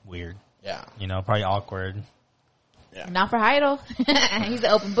just weird. Yeah. You know, probably awkward. Yeah. Not for Jairo. He's an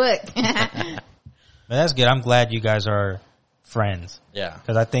open book. But that's good. I'm glad you guys are friends. Yeah.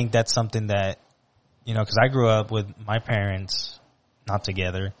 Because I think that's something that, you know, because I grew up with my parents not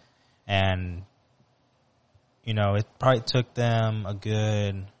together. And, you know, it probably took them a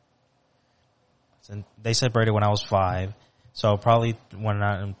good, they separated when I was 5. So probably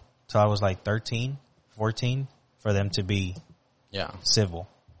until I was like 13, 14 for them to be civil,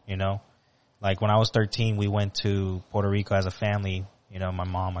 you know. Like when I was 13, we went to Puerto Rico as a family. You know, my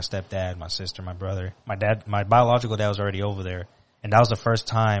mom, my stepdad, my sister, my brother, my dad, my biological dad was already over there. And that was the first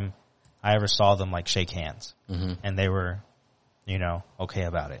time I ever saw them like shake hands. Mm-hmm. And they were, you know, okay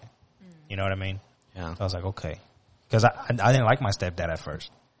about it. You know what I mean? Yeah. So I was like, okay. Cause I didn't like my stepdad at first,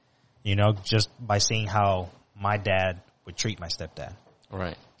 you know, just by seeing how my dad would treat my stepdad.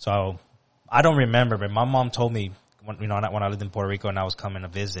 Right. So I don't remember, but my mom told me when I lived in Puerto Rico and I was coming to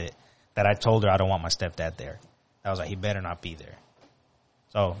visit that I told her I don't want my stepdad there. I was like, he better not be there.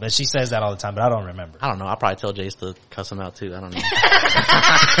 So, but she says that all the time, but I don't remember. I don't know. I'll probably tell Jace to cuss him out too. I don't know.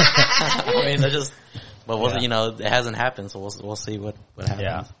 I mean, that's just, but you know, it hasn't happened, so we'll see what happens.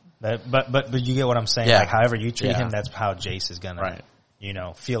 Yeah. But you get what I'm saying. Yeah. Like, however you treat him, that's how Jace is gonna, you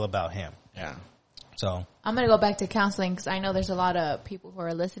know, feel about him. Yeah. So I'm going to go back to counseling because I know there's a lot of people who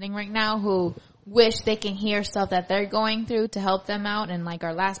are listening right now who wish they can hear stuff that they're going through to help them out. And like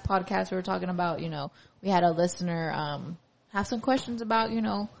our last podcast, we were talking about, you know, we had a listener, have some questions about, you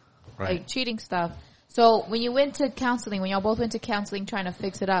know, like cheating stuff. So when you went to counseling, when y'all both went to counseling trying to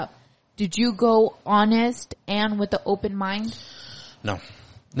fix it up, did you go honest and with the open mind? No,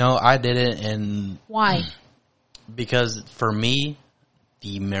 I didn't. And why? Because for me,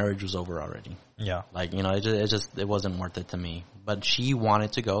 the marriage was over already. yeah, Like, you know, it wasn't worth it to me. But she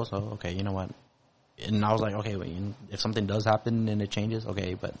wanted to go, so okay, you know what? And I was like, okay, wait, if something does happen and it changes,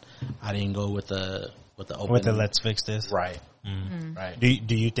 okay. But I didn't go with the open. with the let's fix this. Right. Mm. Right.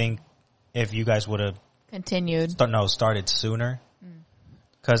 Do you think if you guys would have Continued. started sooner?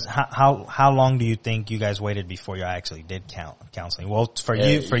 Because how long do you think you guys waited before you actually did counseling? Well, for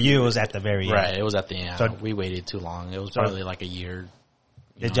you it was at the very end. Right. It was at the end. So- We waited too long. It was probably like a year.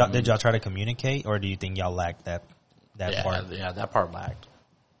 Did y'all try to communicate, or do you think y'all lacked that part? Yeah, that part lacked.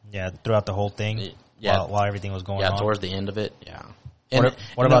 Yeah, throughout the whole thing. Yeah. While everything was going on. Yeah, towards the end of it. Yeah.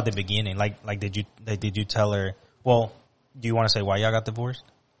 What about the beginning? Like did you tell her? Well, do you want to say why y'all got divorced?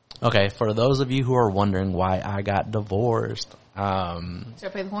 Okay, for those of you who are wondering why I got divorced, Should I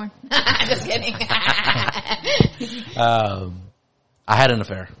play the horn? Just kidding. I had an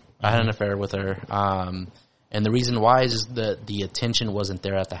affair. I had an affair with her. And the reason why is that the attention wasn't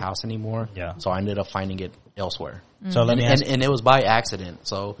there at the house anymore. Yeah. So I ended up finding it elsewhere. So let me ask. And it was by accident.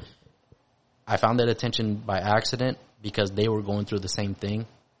 So I found that attention by accident because they were going through the same thing.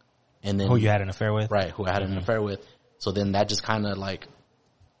 And then Who you had an affair with? Right, who I had an affair with. So then that just kind of like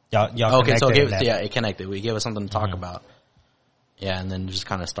Y'all okay, so connected. it connected. We gave us something to talk about. Yeah, and then just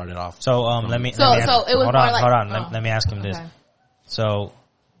kind of started off. So let me. So let me it was hold more on, like- hold on. oh. Let me ask him this. Okay. So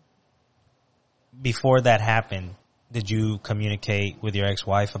before that happened, did you communicate with your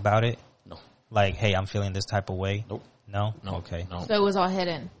ex-wife about it? No. Like, hey, I'm feeling this type of way. Nope. No. No. Okay. No. So it was all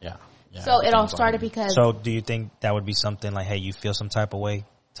hidden. Yeah. So it all everything was started on. because So do you think that would be something like, hey, you feel some type of way?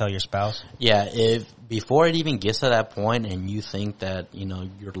 Tell your spouse. Yeah, if before it even gets to that point and you think that, you know,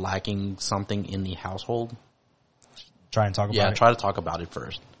 you're lacking something in the household, Try and talk about yeah, it. try to talk about it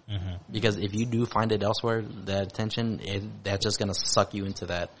first. Mm-hmm. Because if you do find it elsewhere, that attention, that's just going to suck you into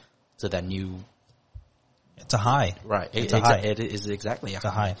that new, It's a high. right. It's a high. It is exactly It's a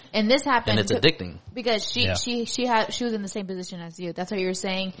high. and this happened And it's addicting. because she Yeah. she was in the same position as you. That's what you were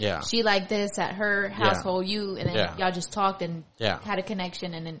saying. Yeah. She liked this at her household, you, and then Yeah. y'all just talked and Yeah. had a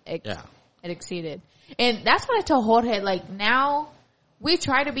connection, and then it Yeah. exceeded. And that's what I told Jorge. Like now, we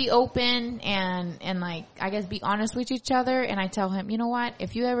try to be open and like I guess be honest with each other. And I tell him, you know what?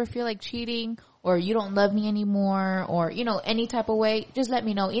 If you ever feel like cheating or you don't love me anymore, or you know any type of way, just let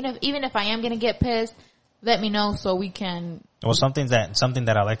me know. Even if I am gonna get pissed, let me know so we can. Well, something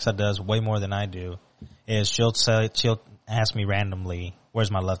that Alexa does way more than I do is she'll ask me randomly,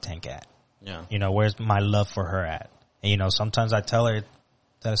 "Where's my love tank at?" Yeah. You know, where's my love for her at? And, you know, sometimes I tell her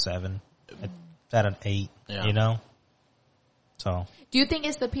it's at a 7, it's at an 8. Yeah. You know, so. Do you think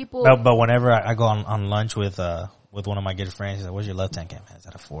it's the people? But whenever I go on lunch with one of my good friends, he's like, "Where's your love tank at, man?" It's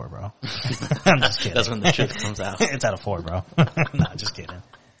at a 4, bro. I'm just kidding. That's when the truth comes out. It's at a 4, bro. Nah, just kidding.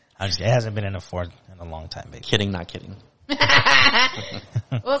 It hasn't been in a 4 in a long time, baby. Kidding, not kidding. What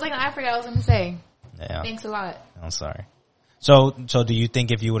was I forgot what I was gonna say. Yeah. Thanks a lot. I'm sorry. So do you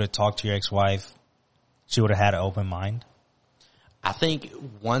think if you would have talked to your ex-wife, she would have had an open mind? I think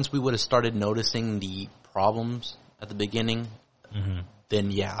once we would have started noticing the problems at the beginning,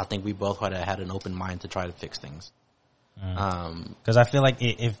 then yeah, I think we both would have had an open mind to try to fix things. Because I feel like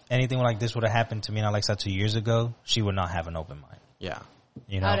if anything like this would have happened to me and Alexa 2 years ago, she would not have an open mind. Yeah.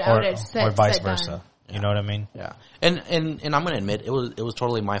 You know, I would have set- or vice set versa. down. You know what I mean? Yeah. And I'm going to admit, it was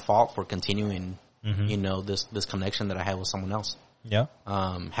totally my fault for continuing, you know, this connection that I had with someone else. Yeah.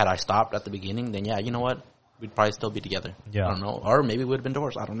 Had I stopped at the beginning, then yeah, you know what? We'd probably still be together. Yeah. I don't know. Or maybe we would have been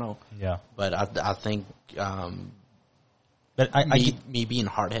divorced. I don't know. Yeah. But I think, But me being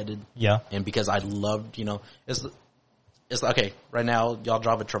hard-headed. Yeah. And because I loved, you know, it's okay. Right now, y'all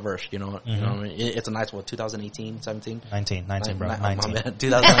drive a Traverse, you know, you know what I mean? It's a nice, 2018, 17? 19, bro. 19.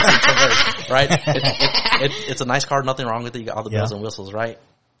 2019 Traverse, right? It's a nice car. Nothing wrong with it. You got all the bells and whistles, right?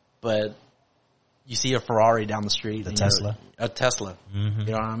 But you see a Ferrari down the street. A Tesla. A Tesla. You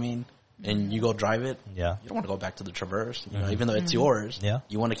know what I mean? And you go drive it. Yeah. You don't want to go back to the Traverse, you know, even though it's yours. Yeah.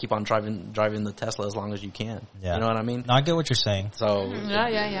 You want to keep on driving the Tesla as long as you can. Yeah. You know what I mean? No, I get what you're saying. So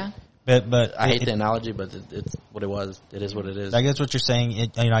Yeah. But I hate the analogy, but it's what it was. It is what it is. I guess what you're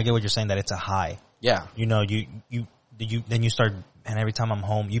saying. I get what you're saying, that it's a high. Yeah. You know, then you start, and every time I'm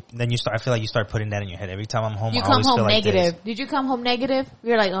home, I feel like you start putting that in your head. Every time I'm home, You I come always home feel like negative. this. Did you come home negative?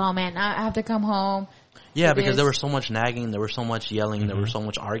 You're like, oh man, I have to come home. Yeah, It because is. there was so much nagging, there was so much yelling, there was so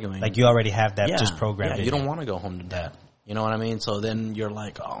much arguing. Like you already have that just programmed. Yeah, in you don't want to go home to that. Yeah. You know what I mean? So then you're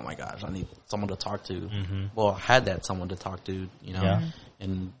like, oh my gosh, I need someone to talk to. Well, I had that someone to talk to, you know, Yeah.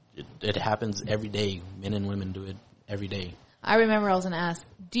 and it happens every day. Men and women do it every day. I remember I was going to ask,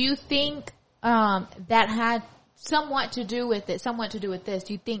 do you think that had somewhat to do with it, somewhat to do with this?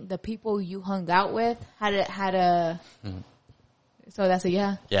 Do you think the people you hung out with had a so that's a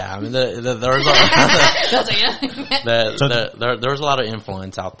yeah? Yeah, I mean, there was a, That's a yeah. there was a lot of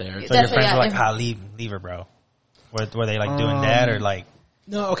influence out there. So your That's friends what- were like, leave her, bro. Were they like doing that or like?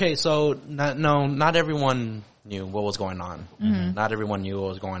 No, okay, so not everyone knew what was going on. Not everyone knew what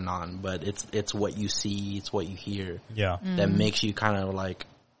was going on, but it's what you see, it's what you hear Yeah. that makes you kind of like,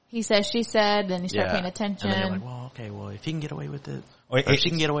 He said, she said, then you start paying attention. And then you're like, well, okay, well, if he can get away with it, Or or she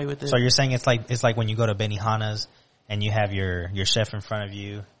can get away with it. So you're saying it's like when you go to Benihana's and you have your chef in front of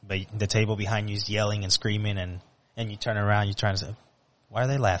you, but the table behind you is yelling and screaming, and you turn around, you're trying to say, why are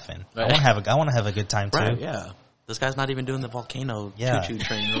they laughing? Right. I want to have a good time too. Right, yeah. This guy's not even doing the volcano Yeah. choo-choo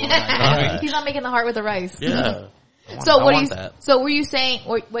train. Or whatnot. He's not making the heart with the rice. Yeah. So I what want are you? that. So were you saying?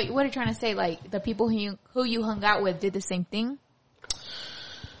 Wait, what are you trying to say? Like the people who you hung out with did the same thing?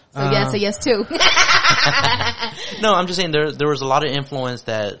 So yes too. No, I'm just saying there was a lot of influence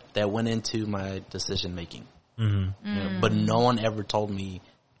that went into my decision making. You know, but no one ever told me,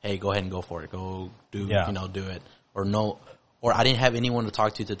 "Hey, go ahead and go for it. Go do do it." Or I didn't have anyone to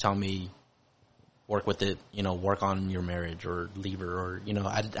talk to tell me, work with it. You know, work on your marriage or leave her. Or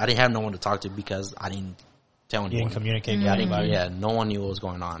I didn't have no one to talk to because I didn't tell anyone. You didn't communicate with Yeah, anybody. no one knew what was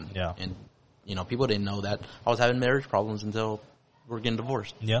going on. Yeah. And people didn't know that I was having marriage problems until we were getting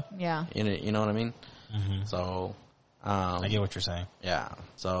divorced. Yeah. Yeah. You know what I mean? So, I get what you're saying. yeah.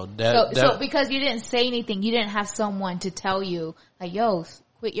 So So because you didn't say anything, you didn't have someone to tell you like, "Yo,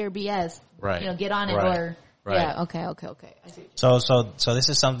 quit your BS." Right. Get on it Right. or Right. yeah. Okay. I see. So this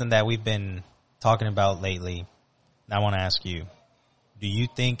is something that we've been talking about lately. I want to ask you: do you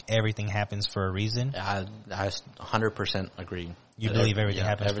think everything happens for a reason? I 100% agree. You That believe everything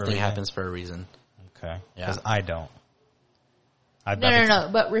happens for a everything reason? happens for a reason. Okay. Yeah. Because I don't. No.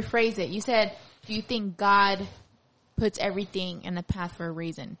 But rephrase it. You said, "Do you think God puts everything in a path for a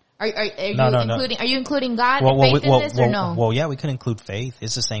reason?" Are you including? Are you including God and faith in this or no? Well, yeah, we could include faith.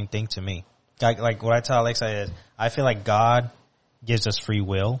 It's the same thing to me. Like what I tell Alexa is, I feel like God gives us free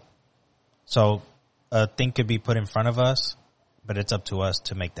will. So a thing could be put in front of us, but it's up to us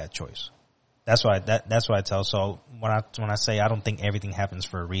to make that choice. That's what I tell. So when I say I don't think everything happens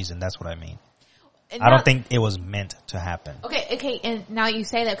for a reason, that's what I mean. And I don't think it was meant to happen. Okay, and now you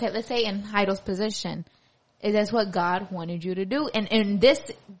say that. Okay, let's say in Jairo's position, is that's what God wanted you to do, and in this,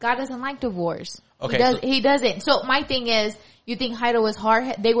 God doesn't like divorce. Okay, He doesn't. So my thing is, you think Jairo was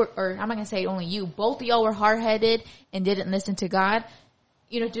hard? They were, or I'm not gonna say only you. Both of y'all were hard headed and didn't listen to God.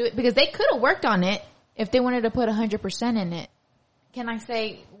 Do it because they could have worked on it if they wanted to put 100% in it. Can I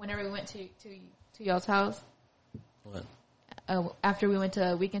say whenever we went to y'all's house? What? After we went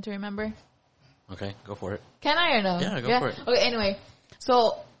to Weekend to Remember. Okay, go for it. Can I or no? Yeah, go for it. Okay, anyway.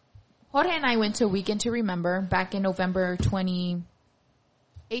 So, Jorge and I went to Weekend to Remember back in November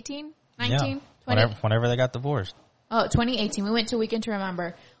 2018? 19? Yeah. Whenever they got divorced. Oh, 2018. We went to Weekend to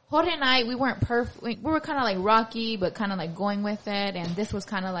Remember. Jorge and I, we weren't perfect. We were kind of like rocky, but kind of like going with it. And this was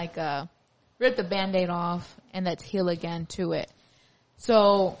kind of like rip the Band-Aid off and let's heal again to it.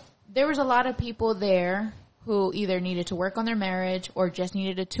 So there was a lot of people there who either needed to work on their marriage or just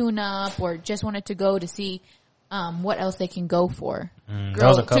needed to tune up or just wanted to go to see what else they can go for. There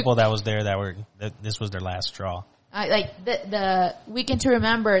was a couple that was there this was their last straw. Like the Weekend to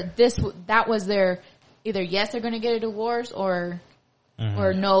Remember, that was their either yes, they're going to get a divorce or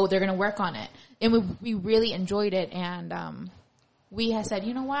no, they're going to work on it. And we really enjoyed it. And we had said,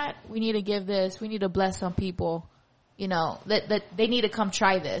 you know what? We need to give this. We need to bless some people. You know, that they need to come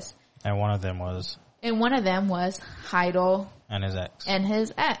try this. And one of them was Jairo and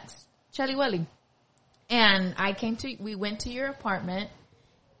his ex, Chelly Welly. And we went to your apartment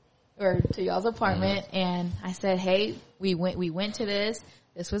or to y'all's apartment, and I said, hey, we went to this.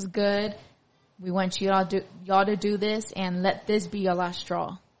 This was good. We want y'all to do this and let this be your last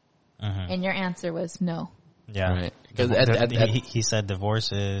straw. And your answer was no. Yeah. Right. He said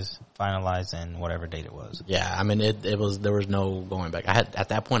divorce is finalized in whatever date it was. Yeah, I mean, there was no going back. At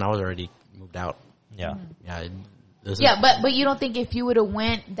that point, I was already moved out. Yeah. But you don't think if you would have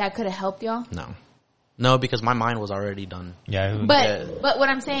went, that could have helped y'all? No, because my mind was already done. Yeah. But what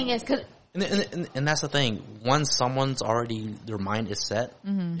I'm saying is, cause and that's the thing. Once someone's already, their mind is set,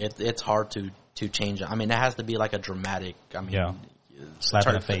 it's hard to change it. I mean, it has to be like a dramatic, slap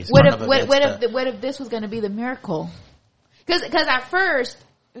in the face. What if this was going to be the miracle? Because at first,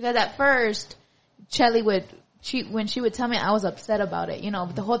 Chelly when she would tell me, I was upset about it. You know,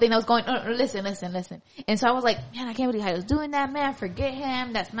 the whole thing that was going, listen. And so I was like, man, I can't believe how he was doing that, man. Forget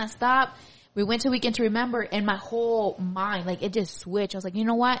him. That's messed up. We went to Weekend to Remember, and my whole mind, like, it just switched. I was like, you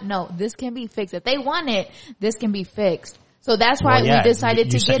know what? No, this can be fixed. If they want it, this can be fixed. So that's why we decided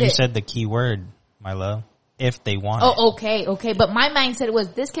to get it. You said the key word, my love. If they want it. Oh, okay. But my mindset was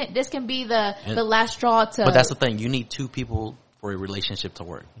this can be the last straw to. But that's the thing. You need two people for a relationship to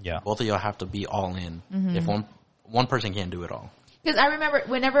work. Yeah. Both of y'all have to be all in. If one person can't do it all. Because I remember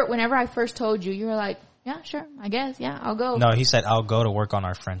whenever I first told you, you were like, yeah, sure, I guess, yeah, I'll go. No, he said, I'll go to work on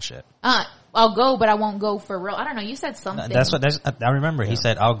our friendship. I'll go, but I won't go for real. I don't know. You said something. I remember. Yeah. He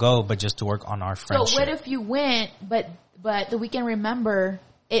said, I'll go, but just to work on our friendship. So what if you went, but the Weekend Remember,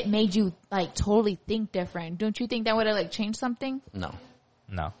 it made you like totally think different? Don't you think that would have like changed something? No,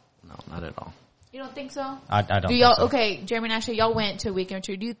 not at all. You don't think so? I don't. Do y'all? Think so. Okay, Jeremy and Ashley, y'all went to Weekend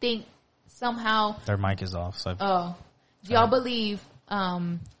Retreat. Do you think somehow their mic is off? So do y'all believe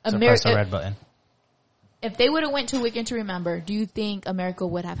press the red button? If they would have went to Weekend to Remember, do you think a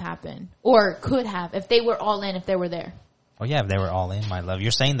miracle would have happened? Or could have, if they were all in, if they were there? Oh yeah, if they were all in, my love. You're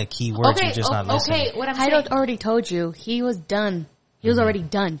saying the key words, you're just not listening. Okay, what I'm saying. I already told you, he was done. He was already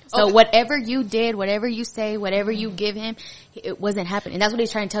done. So whatever you did, whatever you say, whatever you give him, it wasn't happening. And that's what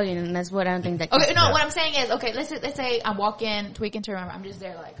he's trying to tell you, and that's what I don't think that. Okay, no, what I'm saying is, okay, let's say I'm walking to Weekend to Remember. I'm just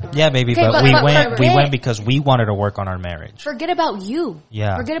there like, all right. Yeah, baby, okay, but we went because we wanted to work on our marriage. Forget about you.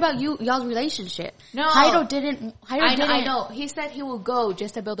 Yeah. Forget about y'all's relationship. No. Jairo didn't. I know. He said he will go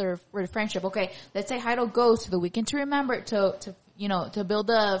just to build a friendship. Okay, let's say Jairo goes to the Weekend to Remember to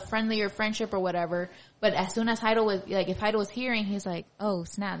build a friendlier friendship or whatever. But as soon as Jairo was, like, if Jairo was hearing, he's like, oh,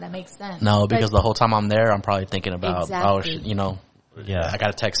 snap, that makes sense. No, because the whole time I'm there, I'm probably thinking about, exactly. I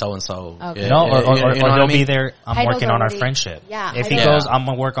got to text so-and-so. Okay. No, or he'll be there, I'm Jairo's working on our friendship. Yeah. If he goes, I'm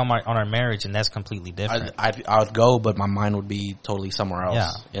going to work on our marriage, and that's completely different. I would go, but my mind would be totally somewhere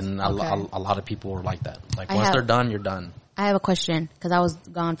else. Yeah. And a lot of people were like that. Like, once they're done, you're done. I have a question, because I was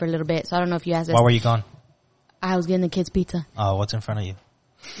gone for a little bit, so I don't know if you asked this. Why were you gone? I was getting the kids pizza. Oh, what's in front of you?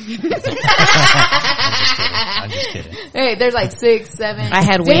 I'm just kidding. Hey, there's like 6, 7. I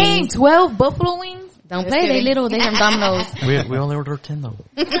had wings. 12 buffalo wings. Don't play. They little. They have Domino's. We only ordered 10 though.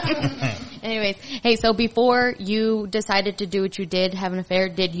 Anyways, hey. So before you decided to do what you did, have an affair,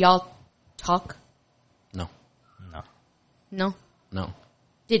 did y'all talk? No.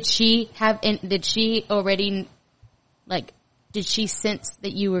 Did she already did she sense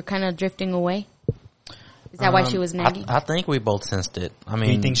that you were kind of drifting away? Is that why she was nagging? I think we both sensed it. I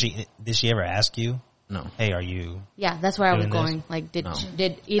mean, do you think did she ever ask you? No. Hey, are you? Yeah, that's where I was going. This? Like,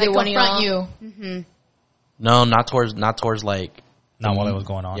 did either one of y'all you? Mm-hmm. No, not towards like. Not while it was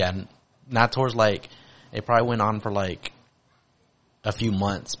going on. Yeah, not towards like. It probably went on for like a few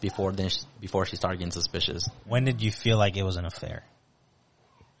months before she started getting suspicious. When did you feel like it was an affair?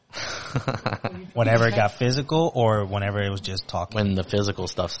 Whenever it got physical, or whenever it was just talking? When the physical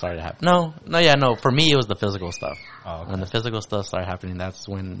stuff started happening. No. For me, it was the physical stuff. Oh, okay. When the physical stuff started happening, that's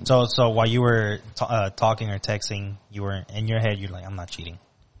when. So while you were talking or texting, you were in your head. You're like, I'm not cheating.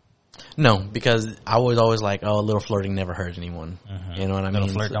 No, because I was always like, oh, a little flirting never hurt anyone. You know what I mean? Little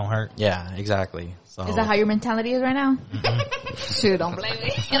flirt don't hurt. Yeah, exactly. So Is that how your mentality is right now? Shoot, don't blame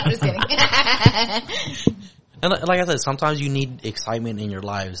me. I'm just kidding. And like I said, sometimes you need excitement in your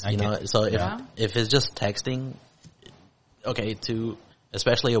lives, you know. So if it's just texting, okay, to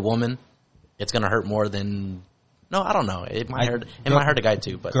especially a woman, it's gonna hurt more than. No, I don't know. It might hurt. It might hurt a guy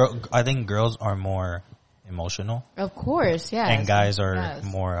too, but I think girls are more emotional. Of course, yeah. And guys are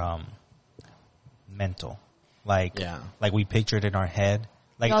more mental. Like we pictured in our head.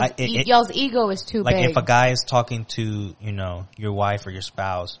 Like y'all's ego is too big. Like if a guy is talking to, you know, your wife or your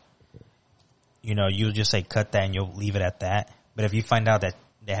spouse, you know, you'll just say cut that and you'll leave it at that. But if you find out that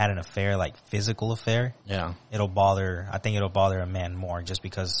they had an affair, like physical affair, I think it'll bother a man more just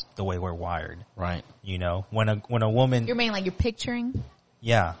because the way we're wired. Right. You know, when a woman, you're mean like you're picturing?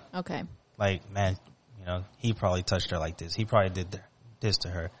 Yeah. Okay. Like, man, you know, he probably touched her like this. He probably did this to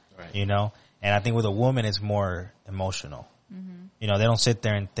her. Right. You know? And I think with a woman it's more emotional. You know, they don't sit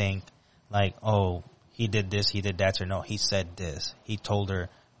there and think like, oh, he did this, he did that, or no, he said this. He told her,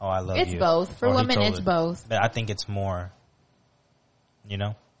 oh, I love you. It's both. For women, it's both. But I think it's more, you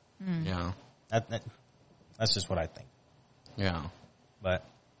know? Yeah. That's just what I think. Yeah. But,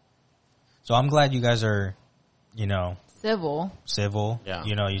 so I'm glad you guys are, you know. Civil. Yeah.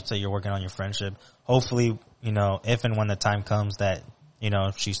 You know, you say you're working on your friendship. Hopefully, you know, if and when the time comes that, you know,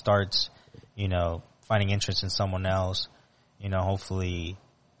 if she starts, you know, finding interest in someone else, you know, hopefully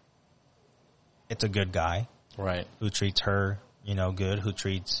it's a good guy. Right. Who treats her, you know, good, who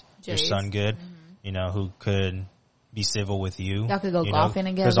treats your son good, you know, who could be civil with you. Y'all could go you golfing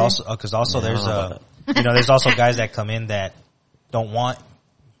know? together. Because also there's you know, there's also guys that come in that don't want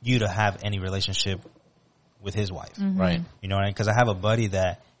you to have any relationship with his wife. Right. You know what I mean? Because I have a buddy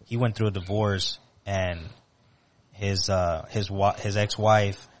that he went through a divorce and his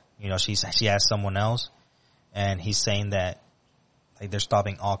ex-wife, you know, she has someone else, and he's saying that like they're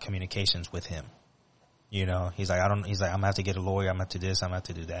stopping all communications with him. You know, he's like, I'm gonna have to get a lawyer, I'm gonna have to do this, I'm gonna have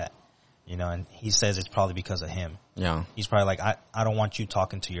to do that. You know, and he says it's probably because of him. Yeah. He's probably like, I don't want you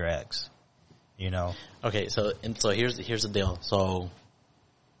talking to your ex. You know? Okay, so here's the deal. So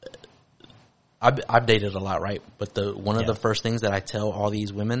I've dated a lot, right? But one of the first things that I tell all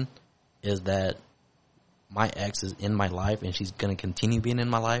these women is that my ex is in my life and she's going to continue being in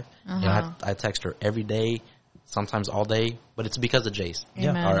my life. And I text her every day, sometimes all day, but it's because of Jace,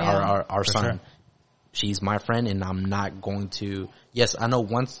 our son. Sure. She's my friend, and I'm not going to. Yes, I know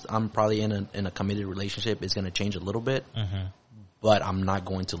once I'm probably in a committed relationship, it's going to change a little bit, but I'm not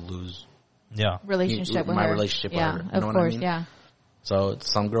going to lose. Relationship with my her. relationship with her. You know of what course, I mean? So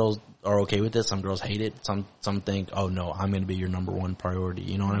some girls are okay with it. Some girls hate it. Some think, oh no, I'm going to be your number one priority.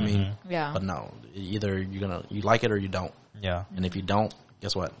 You know what I mean? Yeah. But no, either you like it or you don't. Yeah. And if you don't,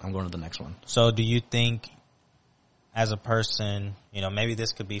 guess what? I'm going to the next one. So do you think, as a person, you know, maybe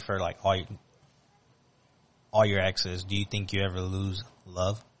this could be for like all your exes, do you think you ever lose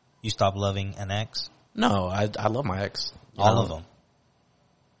love? You stop loving an ex? No, I love my ex. All of them.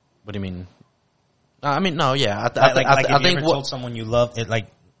 What do you mean? I mean, no, yeah. I think you ever told someone you love it, like,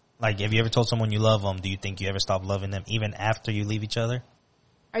 have you ever told someone you love them? Do you think you ever stop loving them even after you leave each other?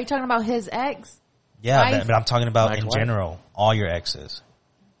 Are you talking about his ex? Yeah, but I'm talking about in general, all your exes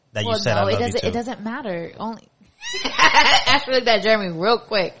that you said I love you to. It doesn't matter. Only Ashley looked at Jeremy real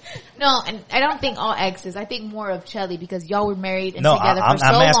quick. No, and I don't think all exes. I think more of Chelly because y'all were married and together for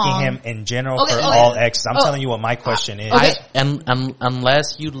so long. I'm asking him in general for all exes. I'm telling you what my question is. And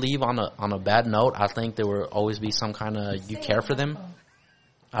unless you leave on a bad note, I think there will always be some kind of you care for them.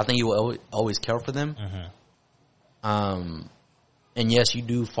 I think you will always care for them. And yes, you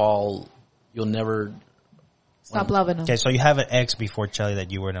do fall. You'll never stop loving them. Okay, so you have an ex before Chelly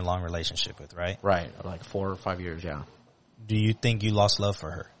that you were in a long relationship with, right? Right, like 4 or 5 years, yeah. Do you think you lost love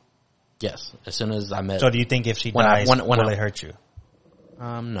for her? Yes, as soon as I met. So do you think if she dies, will it hurt you?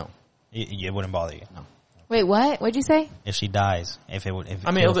 No. It wouldn't bother you? No. Wait, what? What'd you say? If she dies,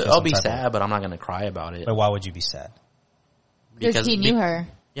 I'll be sad, but I'm not going to cry about it. But why would you be sad? Because he knew her.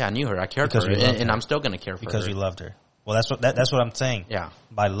 Yeah, I knew her. I cared for her, and I'm still going to care for her. Because you loved her. Well, that's what I'm saying. Yeah.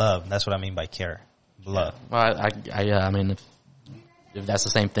 By love, that's what I mean by care. Love. Yeah. Well, I mean, if that's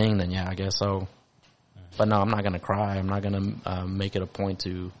the same thing, then yeah, I guess so. But no, I'm not going to cry. I'm not going to make it a point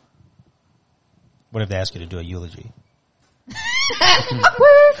to. What if they ask you to do a eulogy? Which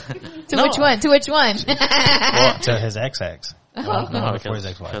one? To which one? Well, to his ex. No,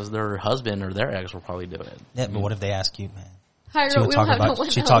 because their husband or their ex will probably do it. Yeah, but what if they ask you, man?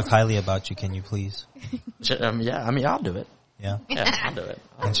 Jairo, she talked highly about you. Can you please? Yeah, I mean, I'll do it. Yeah, I'll do it.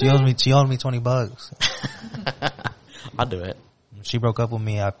 And she owed me $20. I'll do it. she broke up with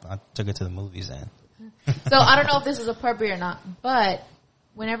me, I took her to the movies then. So I don't know if this is appropriate or not, but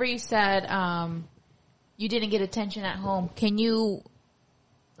whenever you said you didn't get attention at home, can you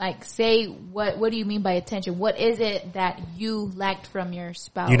like say what do you mean by attention? What is it that you lacked from your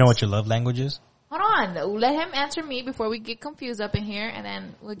spouse? You know what your love language is? Hold on, let him answer me before we get confused up in here, and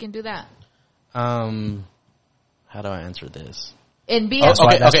then we can do that. How do I answer this? And be that's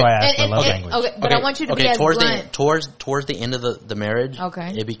why I asked for love language. Okay, but I want you to be as blunt. Towards the end of the marriage,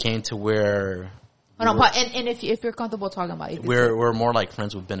 okay, it became to where. Hold on, and if you're comfortable talking about it, we're more like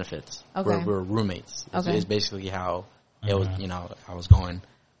friends with benefits. Okay, we're roommates. Okay, it's basically how it was. You know, I was going.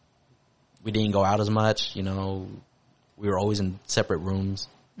 We didn't go out as much. You know, we were always in separate rooms.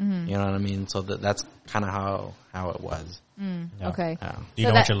 Mm-hmm. You know what I mean? So that's kind of how it was. Yeah. Okay. Yeah. Do you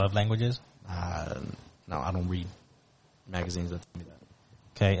know what your love language is? No, I don't read magazines that tell me that.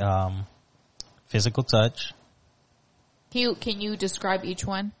 Okay. Physical touch. Can you describe each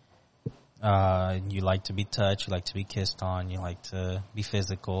one? You like to be touched. You like to be kissed on. You like to be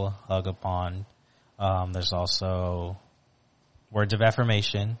physical, hug upon. There's also words of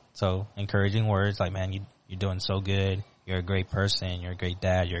affirmation. So encouraging words like, man, you're doing so good. You're a great person. You're a great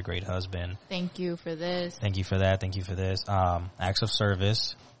dad. You're a great husband. Thank you for this. Thank you for that. Thank you for this. Acts of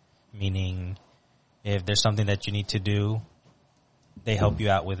service, meaning if there's something that you need to do, they help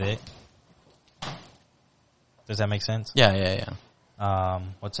you out with it. Does that make sense? Yeah.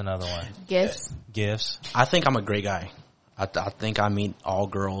 What's another one? Gifts. I think I'm a great guy. I think I meet all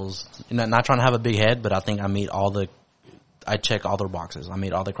girls. Not trying to have a big head, but I think I check all their boxes. I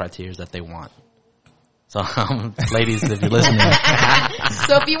meet all the criteria that they want. So, ladies, if you're listening.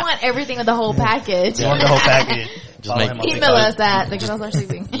 So if you want everything of the whole package. You want the whole package. Just email us at the girls are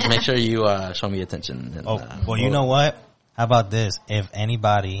sleeping. Make sure you show me attention. And, well, you know what? How about this? If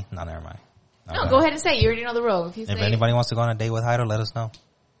anybody... No, never mind. No, go ahead and say it. You already know the rule. If anybody wants to go on a date with Jairo, let us know.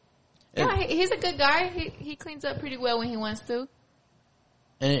 Yeah, he's a good guy. He cleans up pretty well when he wants to.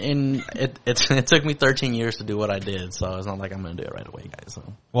 And it took me 13 years to do what I did, so it's not like I'm going to do it right away, guys.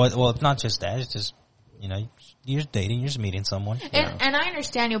 So. Well, it's not just that. It's just, you're just dating. You're just meeting someone. And I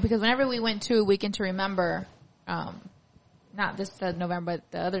understand you because whenever we went to Weekend to Remember, not this November,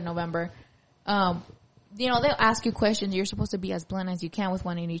 but the other November, they'll ask you questions. You're supposed to be as blunt as you can with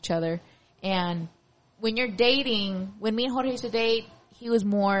one and each other. And when you're dating, when me and Jorge used to date, he was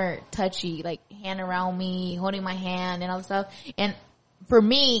more touchy, like hand around me, holding my hand and all that stuff. And for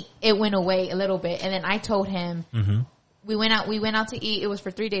me, it went away a little bit. And then I told him, we went out to eat. It was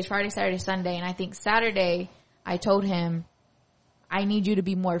for 3 days, Friday, Saturday, Sunday. And I think Saturday, I told him, I need you to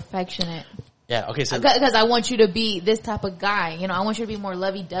be more affectionate. Yeah, okay, so. Because I want you to be this type of guy. I want you to be more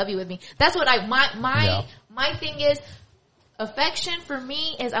lovey-dovey with me. That's what my thing is. Affection for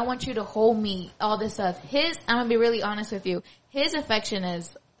me is I want you to hold me, all this stuff. I'm going to be really honest with you. His affection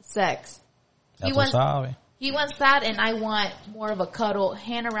is sex. He wants that, and I want more of a cuddle,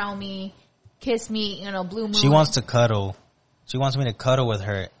 hand around me, kiss me, blue moon. She wants to cuddle. She wants me to cuddle with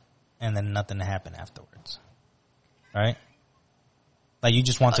her, and then nothing to happen afterwards. Right? Like you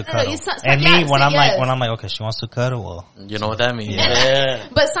just want to cuddle. When I'm like, okay, she wants to cuddle. Well, you know what that means. Yeah.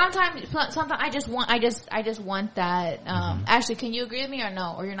 But sometimes I just want that. Ashley, can you agree with me or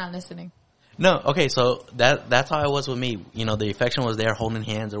no? Or you're not listening? No. Okay. So that's how it was with me. The affection was there, holding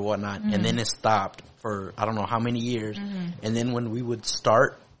hands or whatnot, and then it stopped for I don't know how many years. And then when we would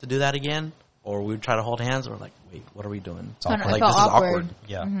start to do that again, or we would try to hold hands, we're like, wait, what are we doing? It's awkward. Like this is awkward.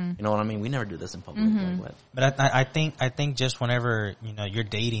 Yeah. You know what I mean? We never do this in public. Like, but I think just whenever, you're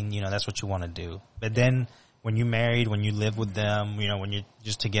dating, that's what you want to do. But then when you're married, when you live with them, when you're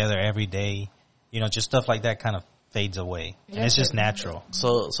just together every day, just stuff like that kind of fades away. And it's just natural.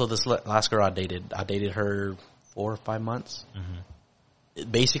 So this last girl I dated her 4 or 5 months.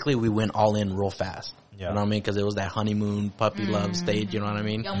 Basically, we went all in real fast. Yeah. You know what I mean? Because it was that honeymoon puppy love stage. You know what I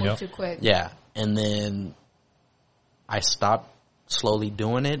mean? Y'all moved too quick. Yeah. And then I stopped slowly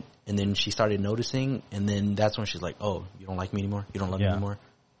doing it. And then she started noticing. And then that's when she's like, oh, you don't like me anymore? You don't love me anymore?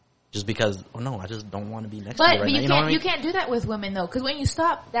 Just because, no, I just don't want to be next to you right now. But you can't do that with women, though. Because when you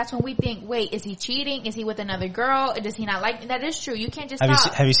stop, that's when we think, wait, is he cheating? Is he with another girl? Does he not like me? That is true. You can't just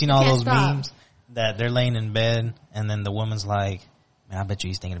stop. Have you seen all those memes that they're laying in bed and then the woman's like, man, I bet you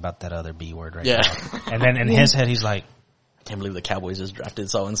he's thinking about that other B word right now. And then in his head, he's like, I can't believe the Cowboys just drafted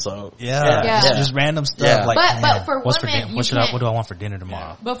so-and-so. Yeah. Just random stuff. Yeah. Like, but for women, what do I want for dinner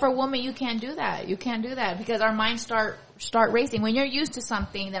tomorrow? But for women, you can't do that. You can't do that because our minds start racing. When you're used to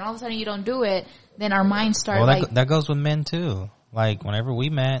something, then all of a sudden you don't do it, then our minds start that goes with men too. Like, whenever we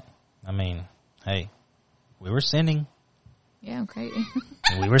met, I mean, hey, we were sinning. Yeah, okay.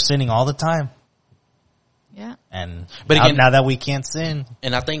 We were sinning all the time. Yeah. And But again, now that we can't sin,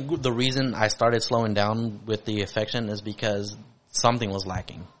 and I think the reason I started slowing down with the affection is because something was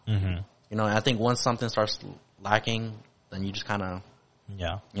lacking. mm-hmm. You know, I think once something starts lacking, then you just kind of,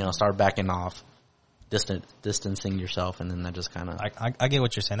 yeah. start backing off, distancing yourself, and then that just kind of. I get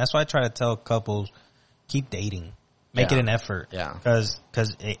what you're saying. That's why I try to tell couples, keep dating. Make Yeah. it an effort. Yeah. Because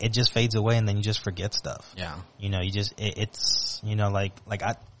it just fades away and then you just forget stuff. Yeah. You know, you just, it's, you know, like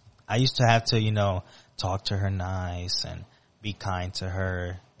I used to have to, you know, talk to her nice and be kind to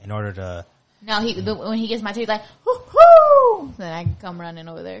her in order to. No, when he gets my teeth, like, whoo, then I can come running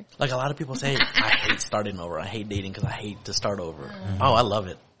over there. Like a lot of people say, I hate starting over. I hate dating because I hate to start over. Oh, I love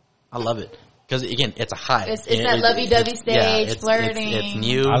it. I love it. Because again, it's a high. It's that lovey-dovey stage, flirting. It's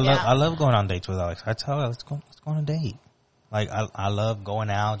new. I love going on dates with Alex. I tell her, let's go on a date. Like, I love going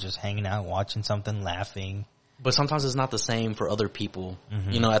out, just hanging out, watching something, laughing. But sometimes it's not the same for other people.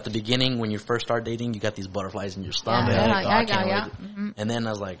 Mm-hmm. You know, at the beginning, when you first start dating, you got these butterflies in your stomach. I can't wait. Mm-hmm. And then I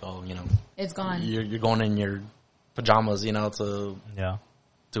was like, oh, you know. It's gone. You're going in your pajamas, you know, to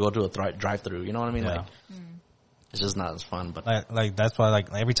go to a drive-thru. You know what I mean? Yeah. Like, it's just not as fun. But like that's why,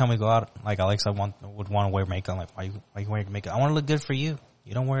 like, every time we go out, like, Alexa would want to wear makeup. I'm like, why you wearing makeup? I want to look good for you.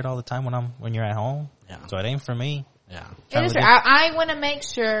 You don't wear it all the time when you're at home. Yeah. So it ain't for me. Yeah. It is. I want to make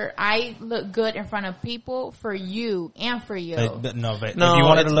sure I look good in front of people for you and for you. But if you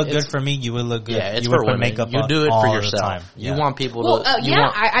wanted to look good for me, you would look good. Yeah, it's you for would put women. makeup You on do it for all yourself. the time. You want people to.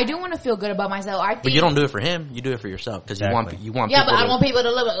 I do want to feel good about myself. But you don't do it for him. You do it for yourself because you want. Yeah, people but I don't want people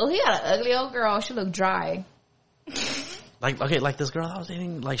to look like, oh, he got an ugly old girl. She look dry. Like this girl I was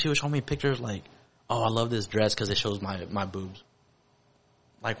dating, like she was showing me pictures like, oh, I love this dress because it shows my boobs.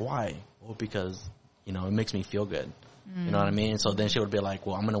 Like, why? Well, because, you know, it makes me feel good. You know what I mean? So then she would be like,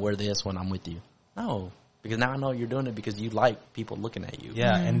 well, I'm going to wear this when I'm with you. No, because now I know you're doing it because you like people looking at you.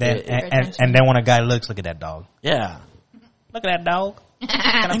 Yeah, and then and then when a guy looks, look at that dog. Yeah. Look at that dog.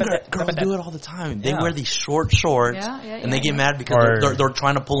 Girls do it all the time. They wear these short shorts, and they get mad because they're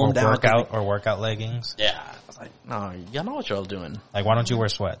trying to pull them down. Workout leggings. Yeah. I was like, no, y'all know what y'all doing. Like, why don't you wear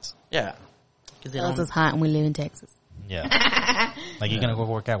sweats? Yeah. Because it's hot and we live in Texas. Yeah. Like, you're going to go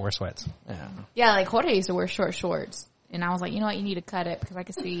work out, wear sweats. Yeah. Yeah, like Jorge used to wear short shorts. And I was like, you know what, you need to cut it because I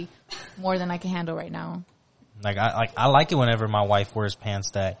can see more than I can handle right now. Like, I like it whenever my wife wears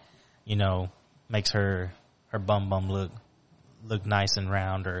pants that, you know, makes her bum look nice and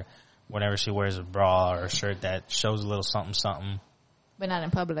round, or whenever she wears a bra or a shirt that shows a little something. But not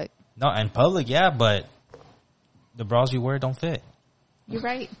in public. No, in public, yeah, but the bras you wear don't fit. You're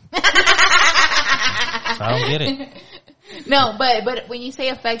right. So I don't get it. No, but when you say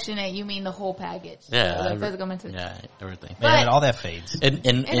affectionate, you mean the whole package. Yeah. So the physical, mental. Yeah, everything. And all that fades. It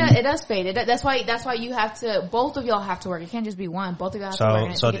does fade. That's why you have to, both of y'all have to work. It can't just be one. Both of y'all have to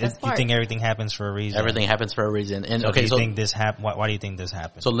work. So you think everything happens for a reason? Everything happens for a reason. And do you think this happened? Why do you think this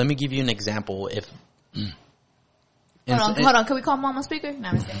happened? So let me give you an example. If hold on. Can we call Mom on speaker? No,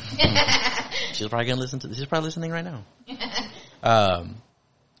 I'm just kidding. She's probably gonna listen to this. She's probably listening right now.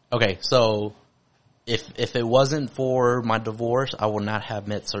 Okay, so if it wasn't for my divorce, I would not have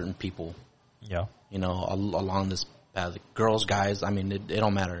met certain people. Yeah. You know, along this path, girls, guys. I mean, it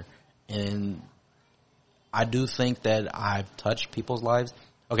don't matter. And I do think that I've touched people's lives.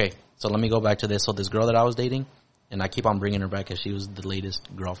 Okay, so let me go back to this. So this girl that I was dating, and I keep on bringing her back because she was the latest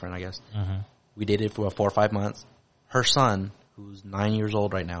girlfriend, I guess. Mm-hmm. We dated for 4 or 5 months. Her son, who's 9 years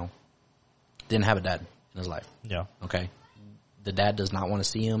old right now, didn't have a dad in his life. Yeah. Okay. The dad does not want to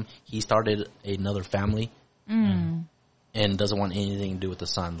see him. He started another family and doesn't want anything to do with the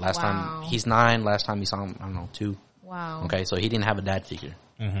son. Last time, he's 9. Last time he saw him, I don't know, 2. Wow. Okay, so he didn't have a dad figure.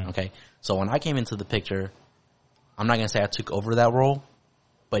 Mm-hmm. Okay, so when I came into the picture, I'm not going to say I took over that role,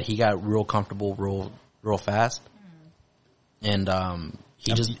 but he got real comfortable real fast. And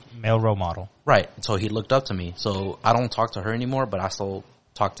he just... Male role model. Right, so he looked up to me. So I don't talk to her anymore, but I still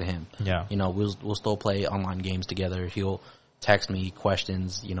talk to him. Yeah. You know, we'll still play online games together. He'll text me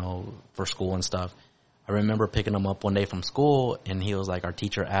questions, you know, for school and stuff. I remember picking him up one day from school, and he was like, our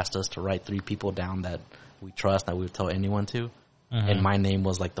teacher asked us to write 3 people down that we trust, that we would tell anyone to. Mm-hmm. And my name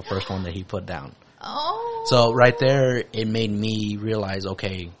was like the first one that he put down. Oh. So right there, it made me realize,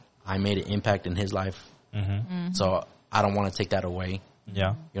 okay, I made an impact in his life. Mm-hmm. Mm-hmm. So I don't want to take that away.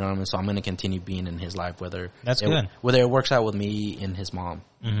 Yeah. You know what I mean? So I'm going to continue being in his life, whether it works out with me and his mom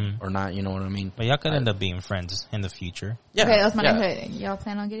or not, you know what I mean? But y'all could end up being friends in the future. Yeah. Okay, that's my next. Y'all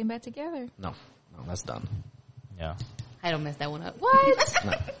plan on getting back together? No, that's done. Yeah. I don't mess that one up. What?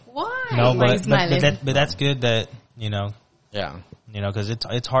 No. Why? No, but that's good that, you know. Yeah. You know, because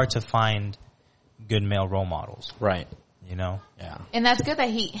it's hard to find good male role models. Right. You know? Yeah. And that's good that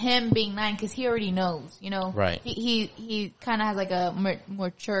him being 9, because he already knows, you know? Right. He kind of has like a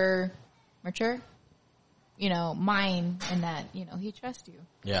mature, you know, mind, and that, you know, he trusts you.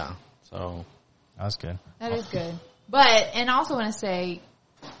 Yeah. So. That's good. That is good. But, and I also want to say,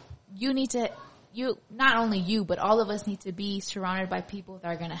 not only you, but all of us need to be surrounded by people that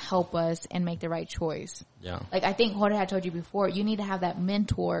are going to help us and make the right choice. Yeah. Like I think Jorge had told you before, you need to have that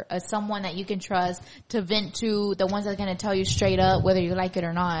mentor, someone that you can trust to vent to, the ones that are going to tell you straight up whether you like it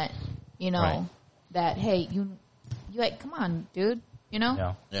or not. You know, Right. that, hey, you like, come on, dude, you know?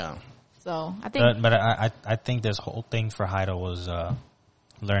 Yeah. Yeah. So I think, But I think this whole thing for Jairo was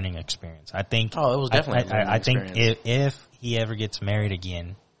learning experience. I think. Oh, it was definitely. I think experience. if he ever gets married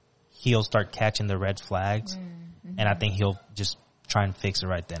again, he'll start catching the red flags, and I think he'll just try and fix it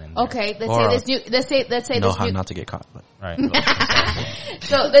right then and there. okay, Or let's say know this how new, not to get caught. But. Right.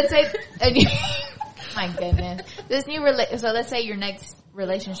 so let's say, my goodness, so let's say your next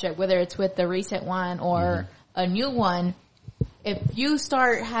relationship, whether it's with the recent one or a new one, if you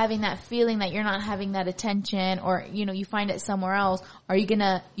start having that feeling that you're not having that attention, or you know you find it somewhere else, are you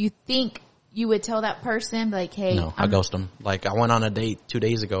think you would tell that person like, hey, No, I ghost them. Like I went on a date 2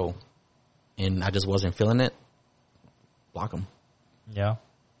 days ago, and I just wasn't feeling it. Block them. Yeah.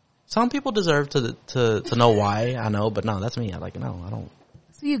 Some people deserve to know why. I know, but no, that's me. I don't.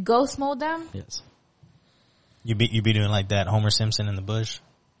 so you ghost mode them? Yes. You be doing like that Homer Simpson in the bush.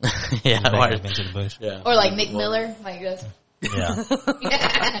 Yeah. Back Why- up into the bush. yeah. Or like Nick Miller, like this. Yeah. He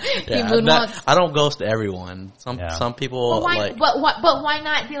Yeah, moonwalks. I don't ghost everyone. Some people But why? like. But why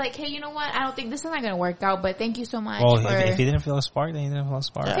not be like, hey, you know what? I don't think this is not going to work out. But thank you so much. Well, for... if he didn't feel a spark, then he didn't feel a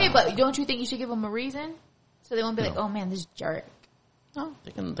spark. Yeah. Okay, but don't you think you should give them a reason so they won't be like, oh man, this jerk. No,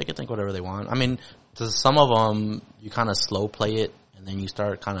 they can think whatever they want. I mean, to some of them, you kind of slow play it, and then you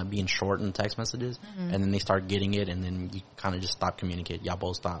start kind of being short in text messages, and then they start getting it, and then you kind of just stop communicating. Y'all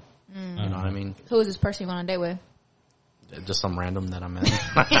both stop. You know what I mean? Who is this person you want on a date with? Just some random that I met.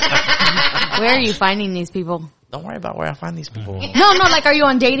 Where are you finding these people? Don't worry about where I find these people. No, like, are you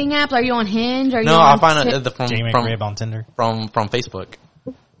on dating apps? Are you on Hinge? Are you No, on I find it from Mcrib on Tinder. from Facebook.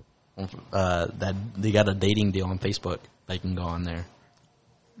 That they got a dating deal on Facebook. They can go on there.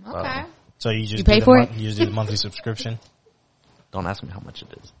 Okay. So you just You pay do for it? You just do the monthly subscription. Don't ask me how much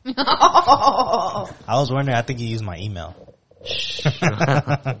it is. I was wondering. I think you used my email.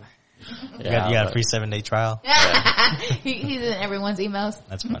 You got a free 7-day trial. He's in everyone's emails.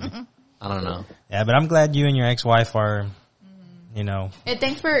 That's funny. I don't know. Yeah, but I'm glad you and your ex-wife are, you know. And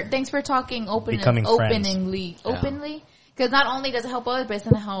thanks for talking Becoming friends. openly, because not only does it help others, but it's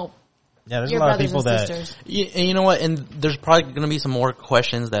gonna help Yeah, there's your a lot of brothers people and that. sisters. And you know what? And there's probably going to be some more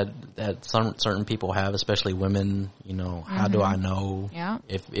questions that some certain people have, especially women. You know, how do I know Yeah.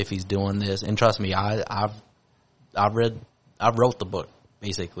 if he's doing this? And trust me, I wrote the book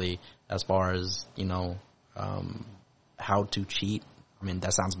basically as far as you know how to cheat. I mean,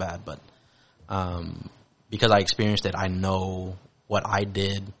 that sounds bad, but because I experienced it, I know what I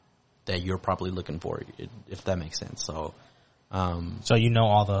did that you're probably looking for, if that makes sense. So, So you know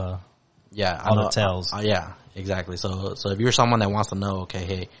all the. yeah, All the tells. Yeah, exactly. So if you're someone that wants to know, okay,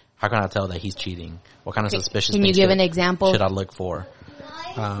 hey, how can I tell that he's cheating? What kind of suspicious Can you things give an example? should I look for?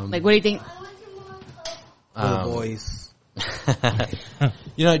 Like, what do you think? boys.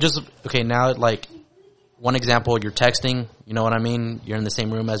 You know, just okay. Now, like one example, you're texting. You know what I mean? You're in the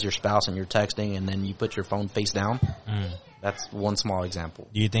same room as your spouse, and you're texting, and then you put your phone face down. That's one small example.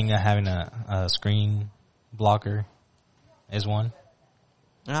 Do you think that having a screen blocker is one?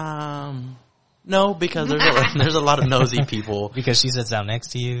 No, because there's a lot of nosy people. Because she sits down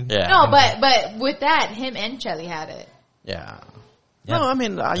next to you. Yeah. No, but with that, him and Shelly had it. Yeah. Yeah, No, I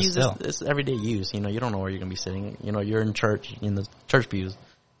mean, I use still. this everyday use. You know, you don't know where you're gonna be sitting. You know, you're in church, in the church pews.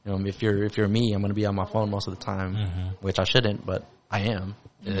 You know, if you're me, I'm gonna be on my phone most of the time, which I shouldn't, but I am.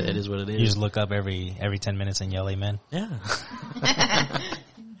 It is what it is. You just look up every 10 minutes and yell amen. Yeah.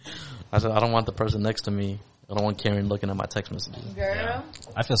 I said, I don't want the person next to me. I don't want Karen looking at my text messages. Girl.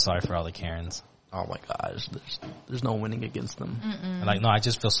 I feel sorry for all the Karens. Oh my gosh, there's no winning against them. Like, no, I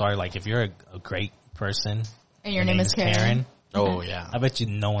just feel sorry. Like, if you're a great person And your name is Karen. Oh yeah. I bet you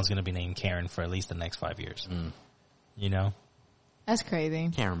no one's going to be named Karen for at least the next 5 years. You know? That's crazy.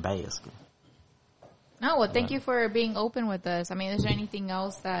 Karen Bask. No, well, thank you for being open with us. I mean, is there anything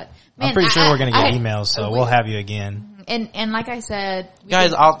else that... I'm pretty sure we're going to get I- emails, so we'll have you again. And like I said...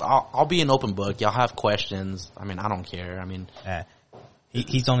 Guys, I'll be an open book. Y'all have questions. I mean, I don't care. I mean,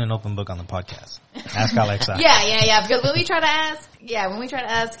 He's only an open book on the podcast. Ask Alexa. Yeah. Because when we try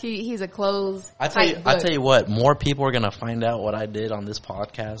to ask, he's a closed I tell you what, more people are gonna find out what I did on this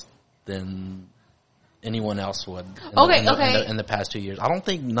podcast than anyone else would. In the past 2 years, I don't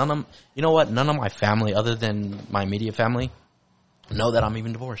think none of none of my family, other than my immediate family, know that I'm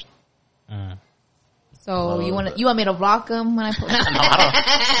even divorced. So you want me to block them when I put?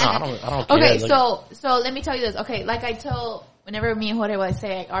 I don't care. Okay, so let me tell you this. Okay, like I tell whenever me and Jorge would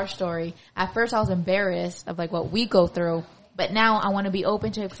say like our story. At first, I was embarrassed of like what we go through, but now I want to be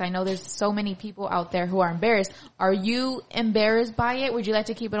open to it because I know there's so many people out there who are embarrassed. Are you embarrassed by it? Would you like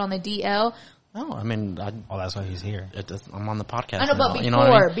to keep it on the DL? No, I mean, that's why he's here. I'm on the podcast. I know,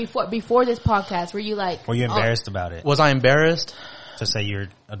 but before this podcast, were you like? Were you embarrassed about it? Was I embarrassed to say you're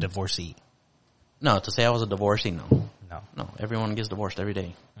a divorcee? No, to say I was a divorcee, no. Everyone gets divorced every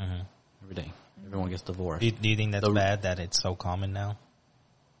day. Mm-hmm. Every day, everyone gets divorced. Do you think that's bad that it's so common now?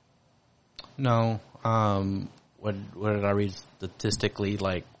 No. What did I read? Statistically,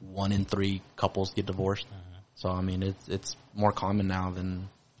 like 1 in 3 couples get divorced. Mm-hmm. So I mean, it's more common now than.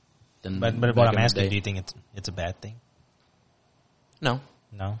 But what I'm asking, do you think it's a bad thing? No.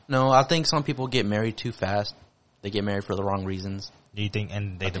 I think some people get married too fast. They get married for the wrong reasons. Do you think,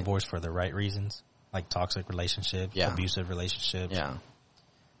 and they divorce for the right reasons? Like toxic relationships, abusive relationships. Yeah.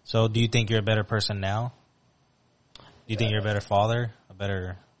 So do you think you're a better person now? Do you think you're a better father?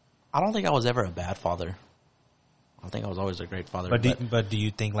 I don't think I was ever a bad father. I think I was always a great father. But do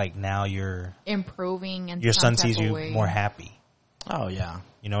you think like now you're improving and your son sees you more happy? Oh yeah.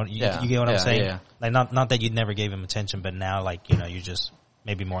 You know, you get what I'm saying? Yeah. Like not that you never gave him attention, but now like, you just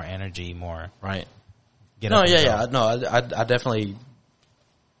maybe more energy, more right. No, I definitely.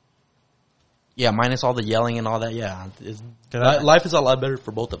 Yeah, minus all the yelling and all that. Yeah, life is a lot better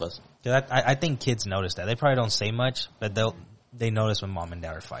for both of us. I think kids notice that. They probably don't say much, but they notice when mom and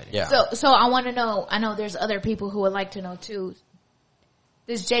dad are fighting. Yeah. So I want to know. I know there's other people who would like to know too.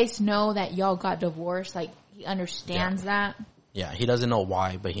 Does Jace know that y'all got divorced? Like he understands that. Yeah, he doesn't know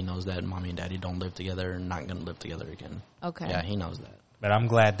why, but he knows that mommy and daddy don't live together and not going to live together again. Okay. Yeah, he knows that. But I'm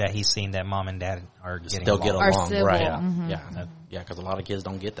glad that he's seen that mom and dad are getting still along. Get along, civil. Right? Mm-hmm. Yeah, because a lot of kids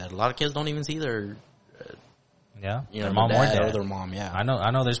don't get that. A lot of kids don't even see their, their mom their dad or dad or their mom. Yeah, I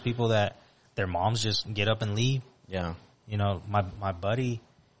know. There's people that their moms just get up and leave. Yeah, my buddy,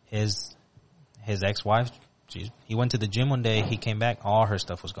 his ex-wife, he went to the gym one day. He came back, all her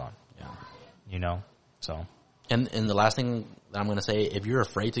stuff was gone. Yeah, so. And the last thing that I'm going to say, if you're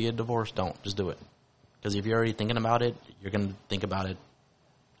afraid to get divorced, don't just do it. Because if you're already thinking about it, you're going to think about it.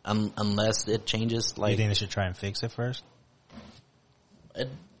 Unless it changes, like... You think they should try and fix it first?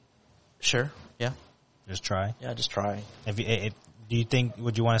 Sure, yeah. Just try? Yeah, just try. Do you think,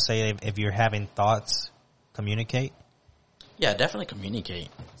 would you want to say if you're having thoughts, communicate? Yeah, definitely communicate.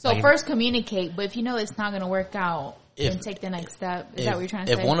 So first communicate, but if you know it's not going to work out, then take the next step. Is that what you're trying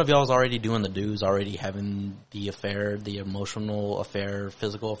to say? If one of y'all is already doing the do's, already having the affair, the emotional affair,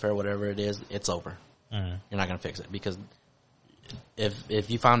 physical affair, whatever it is, it's over. Mm-hmm. You're not going to fix it because... If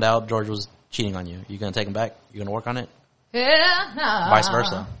you found out George was cheating on you, you going to take him back? You going to work on it? Yeah. Vice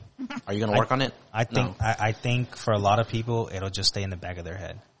versa. Are you going to work on it? I think for a lot of people, it'll just stay in the back of their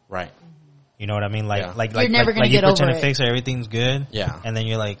head. Right. You know what I mean? Like you're never going to get over it. You pretend to fix it, everything's good. Yeah. And then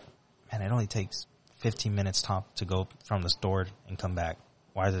you're like, man, it only takes 15 minutes top to go from the store and come back.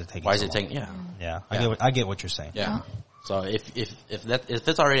 Why is it taking? Yeah. Yeah. I get what you're saying. Yeah. So if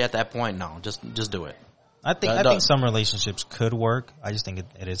it's already at that point, no, just do it. I think some relationships could work. I just think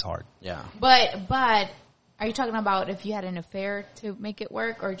it is hard. Yeah. But are you talking about if you had an affair to make it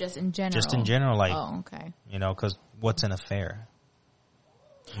work, or just in general? Just in general, like. Oh, okay. Because what's an affair?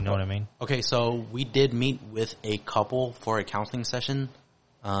 You know what I mean? Okay, so we did meet with a couple for a counseling session,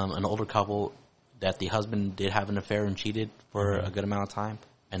 an older couple that the husband did have an affair and cheated for a good amount of time,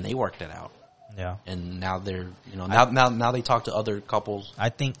 and they worked it out. Yeah. And now they're now they talk to other couples. I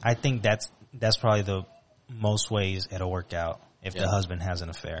think that's probably the most ways it'll work out if the husband has an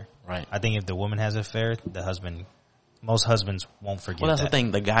affair. Right. I think if the woman has an affair, most husbands won't forget that. Well, that's the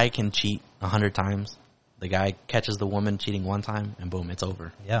thing. The guy can cheat 100 times. The guy catches the woman cheating one time, and boom, it's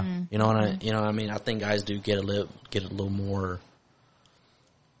over. Yeah. Mm-hmm. You know what I mean? I think guys do get a little more,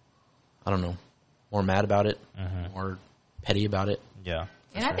 I don't know, more mad about it, more petty about it. Yeah.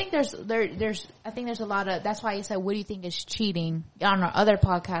 And I think there's a lot of, that's why you said, what do you think is cheating on our other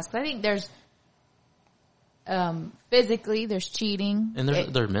podcasts? I think there's, physically there's cheating. And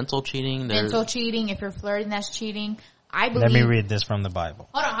there's mental cheating. Mental cheating. If you're flirting, that's cheating. I believe. Let me read this from the Bible.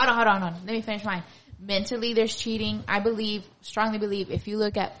 Hold on. Let me finish mine. Mentally, there's cheating. I strongly believe if you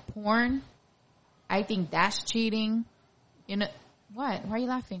look at porn, I think that's cheating. What? Why are you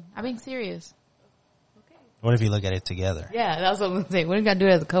laughing? I'm being serious. What if you look at it together? Yeah, that's what I'm saying. What do you got to do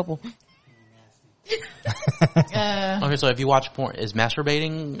it as a couple? Okay, so if you watch porn, is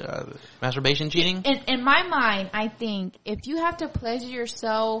masturbation cheating? In my mind, I think if you have to pleasure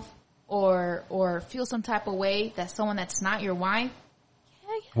yourself or feel some type of way that someone that's not your wife,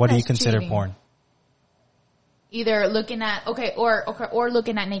 What do you that's consider cheating. porn? Either looking at or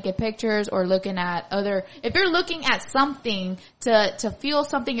looking at naked pictures or looking at other. If you're looking at something to feel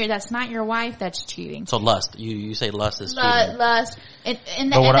something that's not your wife, that's cheating. So lust. You say lust is cheating. Lust. In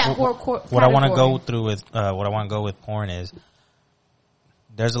But that what I want to go through with what I want to go with porn is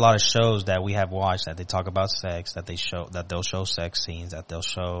there's a lot of shows that we have watched that they talk about sex, that they'll show sex scenes, that they'll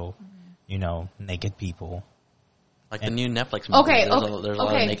show naked people. Like the new Netflix movie. Okay, There's a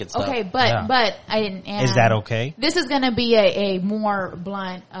lot of naked stuff. Okay, but Is that okay? This is going to be a more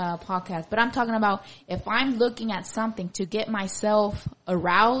blunt podcast, but I'm talking about if I'm looking at something to get myself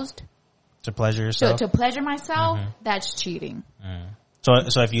aroused, To pleasure yourself? to pleasure myself, that's cheating.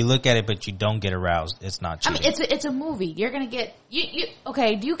 So if you look at it but you don't get aroused, it's not cheating. I mean, it's a movie. You're going to get you.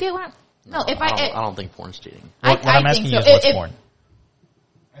 Okay, do you get what? I don't think porn's cheating. What I'm asking you is so. what's porn?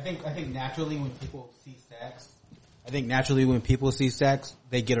 I think naturally when people see sex,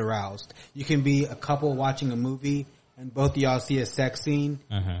 they get aroused. You can be a couple watching a movie and both of y'all see a sex scene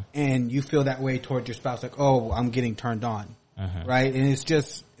and you feel that way towards your spouse, like, oh, I'm getting turned on. Right? And it's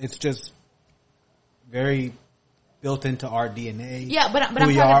just very built into our DNA. Yeah, but who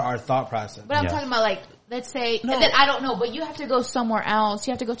we are, our thought process. But I'm talking about, like, let's say, that I don't know, but you have to go somewhere else.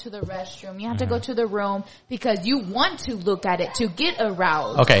 You have to go to the restroom. You have to go to the room because you want to look at it to get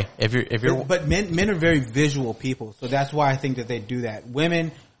aroused. Okay, if you're But men are very visual people, so that's why I think that they do that.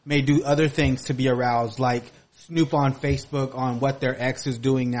 Women may do other things to be aroused, like snoop on Facebook on what their ex is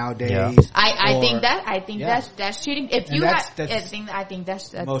doing nowadays. Yeah. I think that's cheating. If And you that's I think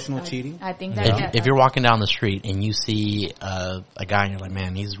that's emotional cheating. I think that if you're walking down the street and you see a guy and you're like,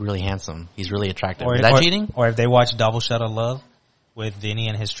 man, he's really handsome, he's really attractive, is that cheating? Or if they watch Double Shot of Love with Vinny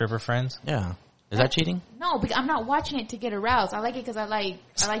and his stripper friends? Yeah. Is that cheating? No, because I'm not watching it to get aroused. I like it because I like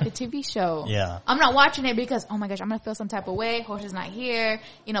the TV show. Yeah. I'm not watching it because, oh my gosh, I'm gonna feel some type of way. Jorge's not here.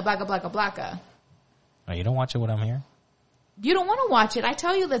 Blaka blaka blaka. Oh, you don't watch it when I'm here? You don't want to watch it. I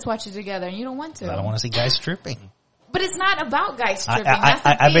tell you, let's watch it together, and you don't want to. I don't want to see guys stripping. But it's not about guys stripping.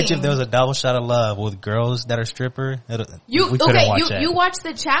 I bet you if there was a Double Shot of Love with girls that are stripper, we couldn't watch that. You watch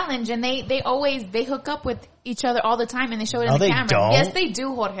the challenge, and they always hook up with each other all the time, and they show it in the camera. Don't. Yes, they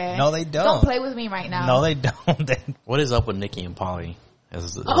do, Jorge. No, they don't. Don't play with me right now. No, they don't. What is up with Nikki and Polly?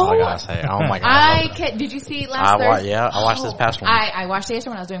 Is all I gotta say. Oh my god! Did you see it last Thursday? I watched this past one. I watched it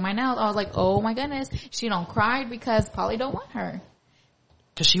yesterday when I was doing my nails. I was like, oh my goodness, she don't cry because Polly don't want her.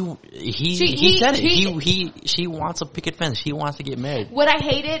 Cause he said it. She wants a picket fence. She wants to get married. What I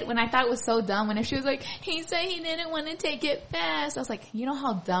hated, when I thought it was so dumb, when she was like, he said he didn't want to take it fast. I was like, you know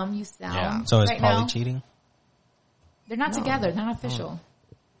how dumb you sound. Yeah. So is right Polly now? cheating? They're not together. They're not official.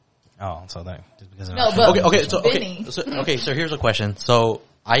 Oh, so that just because of No, but So here's a question. So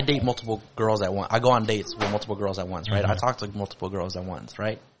I date multiple girls at once. I go on dates with multiple girls at once, right? I talk to multiple girls at once,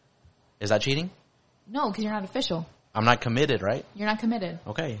 right? Is that cheating? No, because you're not official. I'm not committed, right? You're not committed.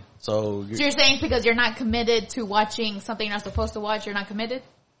 Okay, so you're saying because you're not committed to watching something you're not supposed to watch, you're not committed?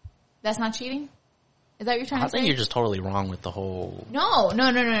 That's not cheating? Is that what you're trying to say? I think you're just totally wrong with the whole... No.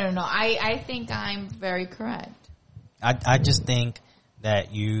 I think I'm very correct. I just think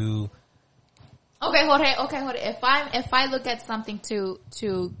that you... Okay, Jorge. If I look at something to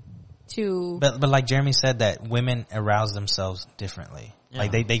But like Jeremy said, that women arouse themselves differently. Yeah.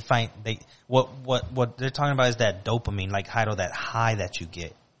 Like they find what they're talking about is that dopamine, like Jairo, that high that you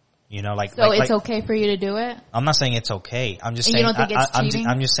get. So it's okay for you to do it? I'm not saying it's okay. I'm just saying you don't think it's cheating?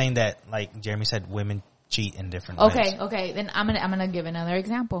 I'm just saying that, like Jeremy said, women cheat in different ways. Okay. Then I'm gonna give another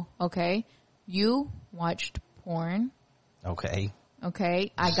example. Okay, you watched porn. Okay.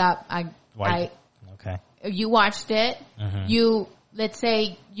 Okay, Okay. You watched it. Mm-hmm. Let's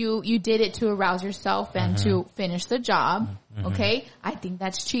say you did it to arouse yourself and to finish the job. Mm-hmm. Okay, I think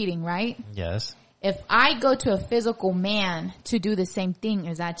that's cheating, right? Yes. If I go to a physical man to do the same thing,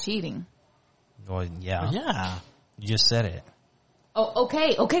 is that cheating? Well, yeah. Yeah. You just said it. Oh,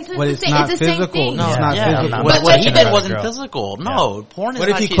 okay. So it's the same physical. thing. No, it's not physical. What he did wasn't physical. No, porn is what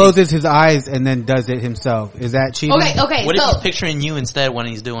not if he cheating. closes his eyes and then does it himself? Is that cheating? Okay. What if he's picturing you instead when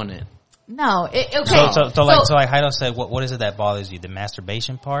he's doing it? No. Okay. So like Jairo said, what is it that bothers you? The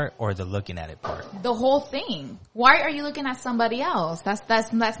masturbation part or the looking at it part? The whole thing. Why are you looking at somebody else?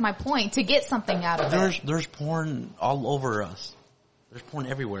 That's my point. To get something out of it. There's porn all over us. There's porn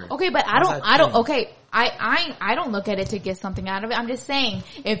everywhere. Okay, but I don't look at it to get something out of it. I'm just saying,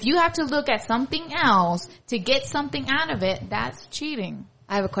 if you have to look at something else to get something out of it, that's cheating.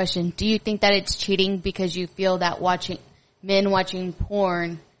 I have a question. Do you think that it's cheating because you feel that men watching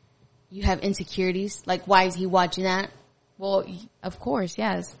porn, you have insecurities? Like, why is he watching that? Well, of course,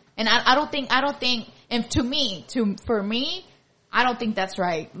 yes. And I don't think, and for me, I don't think that's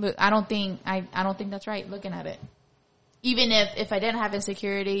right. Look, I don't think that's right looking at it. Even if I didn't have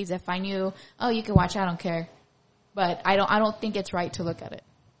insecurities, if I knew, oh, you can watch, I don't care. But I don't think it's right to look at it.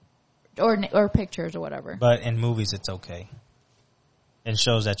 Or pictures or whatever. But in movies, it's okay. In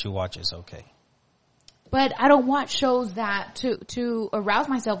shows that you watch, it's okay. But I don't watch shows that to arouse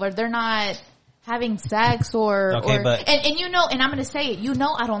myself, or they're not having sex or but and you know, and I'm gonna say it, you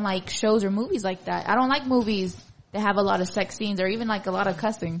know, I don't like shows or movies like that. I don't like movies that have a lot of sex scenes or even like a lot of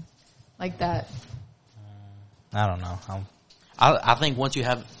cussing like that. I don't know. I think once you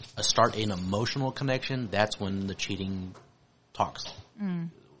start an emotional connection, that's when the cheating talks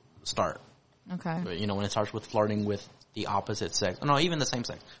start. Okay. You know, when it starts with flirting with the opposite sex, no, even the same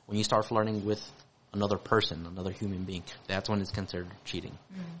sex. When you start flirting with another person, another human being, that's when it's considered cheating.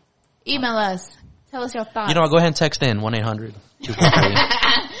 Email us. Tell us your thoughts. You know, go ahead and text in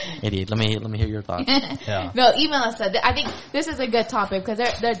 1-800-243. Idiot. Let me hear your thoughts. Yeah. No, email us. I think this is a good topic because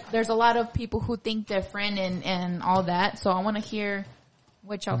there's a lot of people who think different and all that. So I want to hear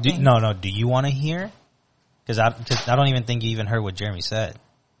what y'all think. No. Do you want to hear? Because I don't even think you even heard what Jeremy said.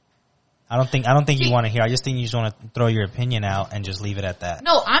 I don't think you want to hear. I just think you just want to throw your opinion out and just leave it at that.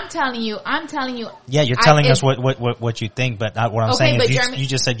 No, I'm telling you. Yeah, you're telling us what you think, but what I'm saying is Jeremy, you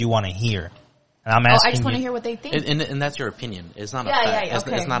just said you want to hear. And I'm asking I just want to hear what they think. And that's your opinion. It's not a fact. Yeah,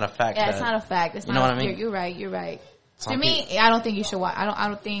 okay. It's not a fact. Yeah, it's not a fact. It's you not know what I mean? You're right. To me, I don't think you should watch. I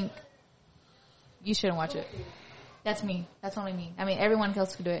don't think you shouldn't watch it. That's me. That's only me. I mean, everyone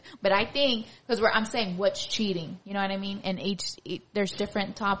else could do it. But I think, because I'm saying what's cheating. You know what I mean? And there's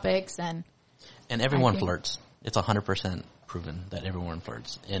different topics and everyone flirts. It's 100% proven that everyone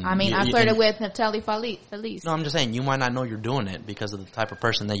flirts. And I mean, I flirted with Natalie Felice. No, I'm just saying, you might not know you're doing it because of the type of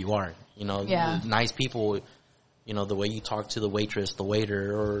person that you are. You know, nice people, you know, the way you talk to the waitress, the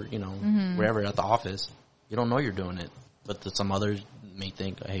waiter, or, you know, wherever at the office, you don't know you're doing it. But some others may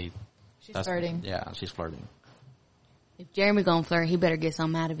think, hey, she's flirting. Yeah, she's flirting. If Jeremy gonna flirt, he better get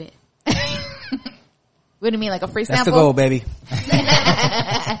something out of it. What do you mean, like a free That's sample? the goal, baby.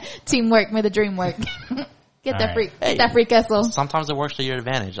 Teamwork made the dream work. Get that free Kessel. Sometimes it works to your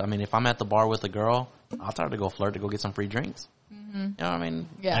advantage. I mean, if I'm at the bar with a girl, I'll try to go flirt to go get some free drinks. You know what I mean?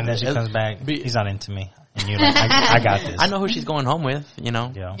 Yeah. And then she comes back, he's not into me. And you're like, I got this. I know who she's going home with, you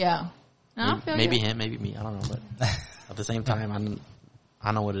know? Yeah. No, maybe him, maybe me. I don't know. But at the same time,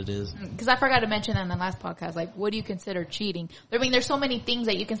 I know what it is. Because I forgot to mention that in the last podcast. Like, what do you consider cheating? I mean, there's so many things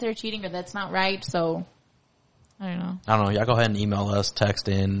that you consider cheating or that's not right. So, I don't know. Y'all go ahead and email us, text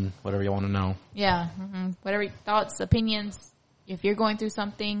in, whatever you want to know. Yeah. Whatever thoughts, opinions. If you're going through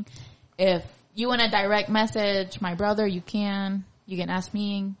something, if you want a direct message, my brother, you can ask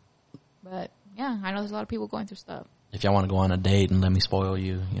me. But yeah, I know there's a lot of people going through stuff. If y'all want to go on a date and let me spoil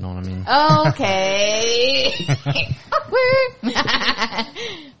you, you know what I mean? Okay.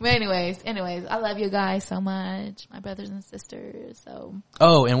 But anyways, I love you guys so much, my brothers and sisters. So.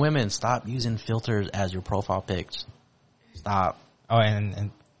 Oh, and women, stop using filters as your profile pics. Stop. Oh,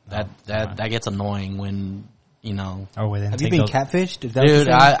 and that gets annoying when, you know. Or within. Have you been catfished? Is that dude,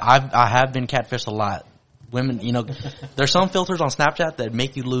 I have been catfished a lot. Women, you know, there's some filters on Snapchat that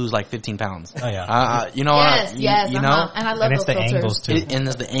make you lose like 15 pounds. Oh yeah. You know, yes, you know, and I love and it's those the filters. angles too. and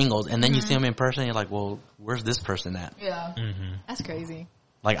there's the angles, and then you see them in person, and you're like, well, where's this person at? Yeah, that's crazy.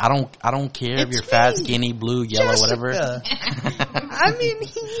 Like, I don't care if you're fat, skinny, blue, yellow, whatever. I'm in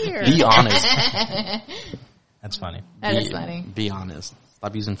here. Be honest. That's funny. That is funny. Be honest.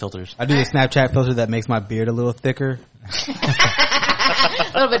 Stop using filters. I do the Snapchat filter that makes my beard a little thicker.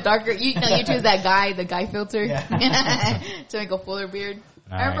 A little bit darker. You choose the guy filter to make a fuller beard.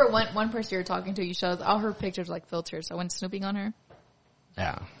 I remember one person you were talking to, you showed us all her pictures like filters. So I went snooping on her.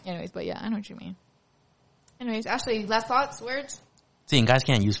 Yeah. Anyways, but yeah, I know what you mean. Anyways, Ashley, last thoughts, words? See, and guys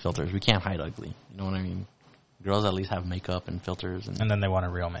can't use filters. We can't hide ugly. You know what I mean? Girls at least have makeup and filters. And then they want a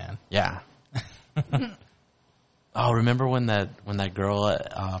real man. Yeah. Oh, remember when that girl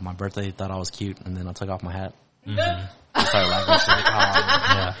at my birthday thought I was cute, and then I took off my hat? Mm-hmm. I started laughing. She's like,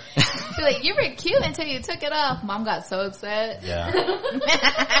 oh, Yeah. She's like, you were cute until you took it off. Mom got so upset. Yeah.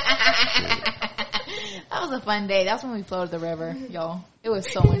 That was a fun day. That's when we floated the river, y'all. It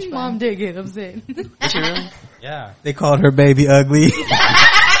was so much fun. Mom did get upset. Did she really? Yeah. They called her baby ugly. She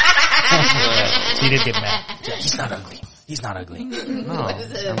did get mad. He's not ugly. He's not ugly. No,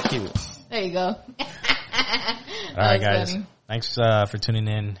 I'm cute. There you go. All right, guys. Funny. Thanks for tuning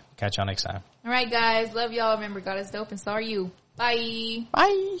in. Catch y'all next time. All right, guys. Love y'all. Remember, God is dope and so are you. Bye. Bye.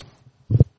 Bye.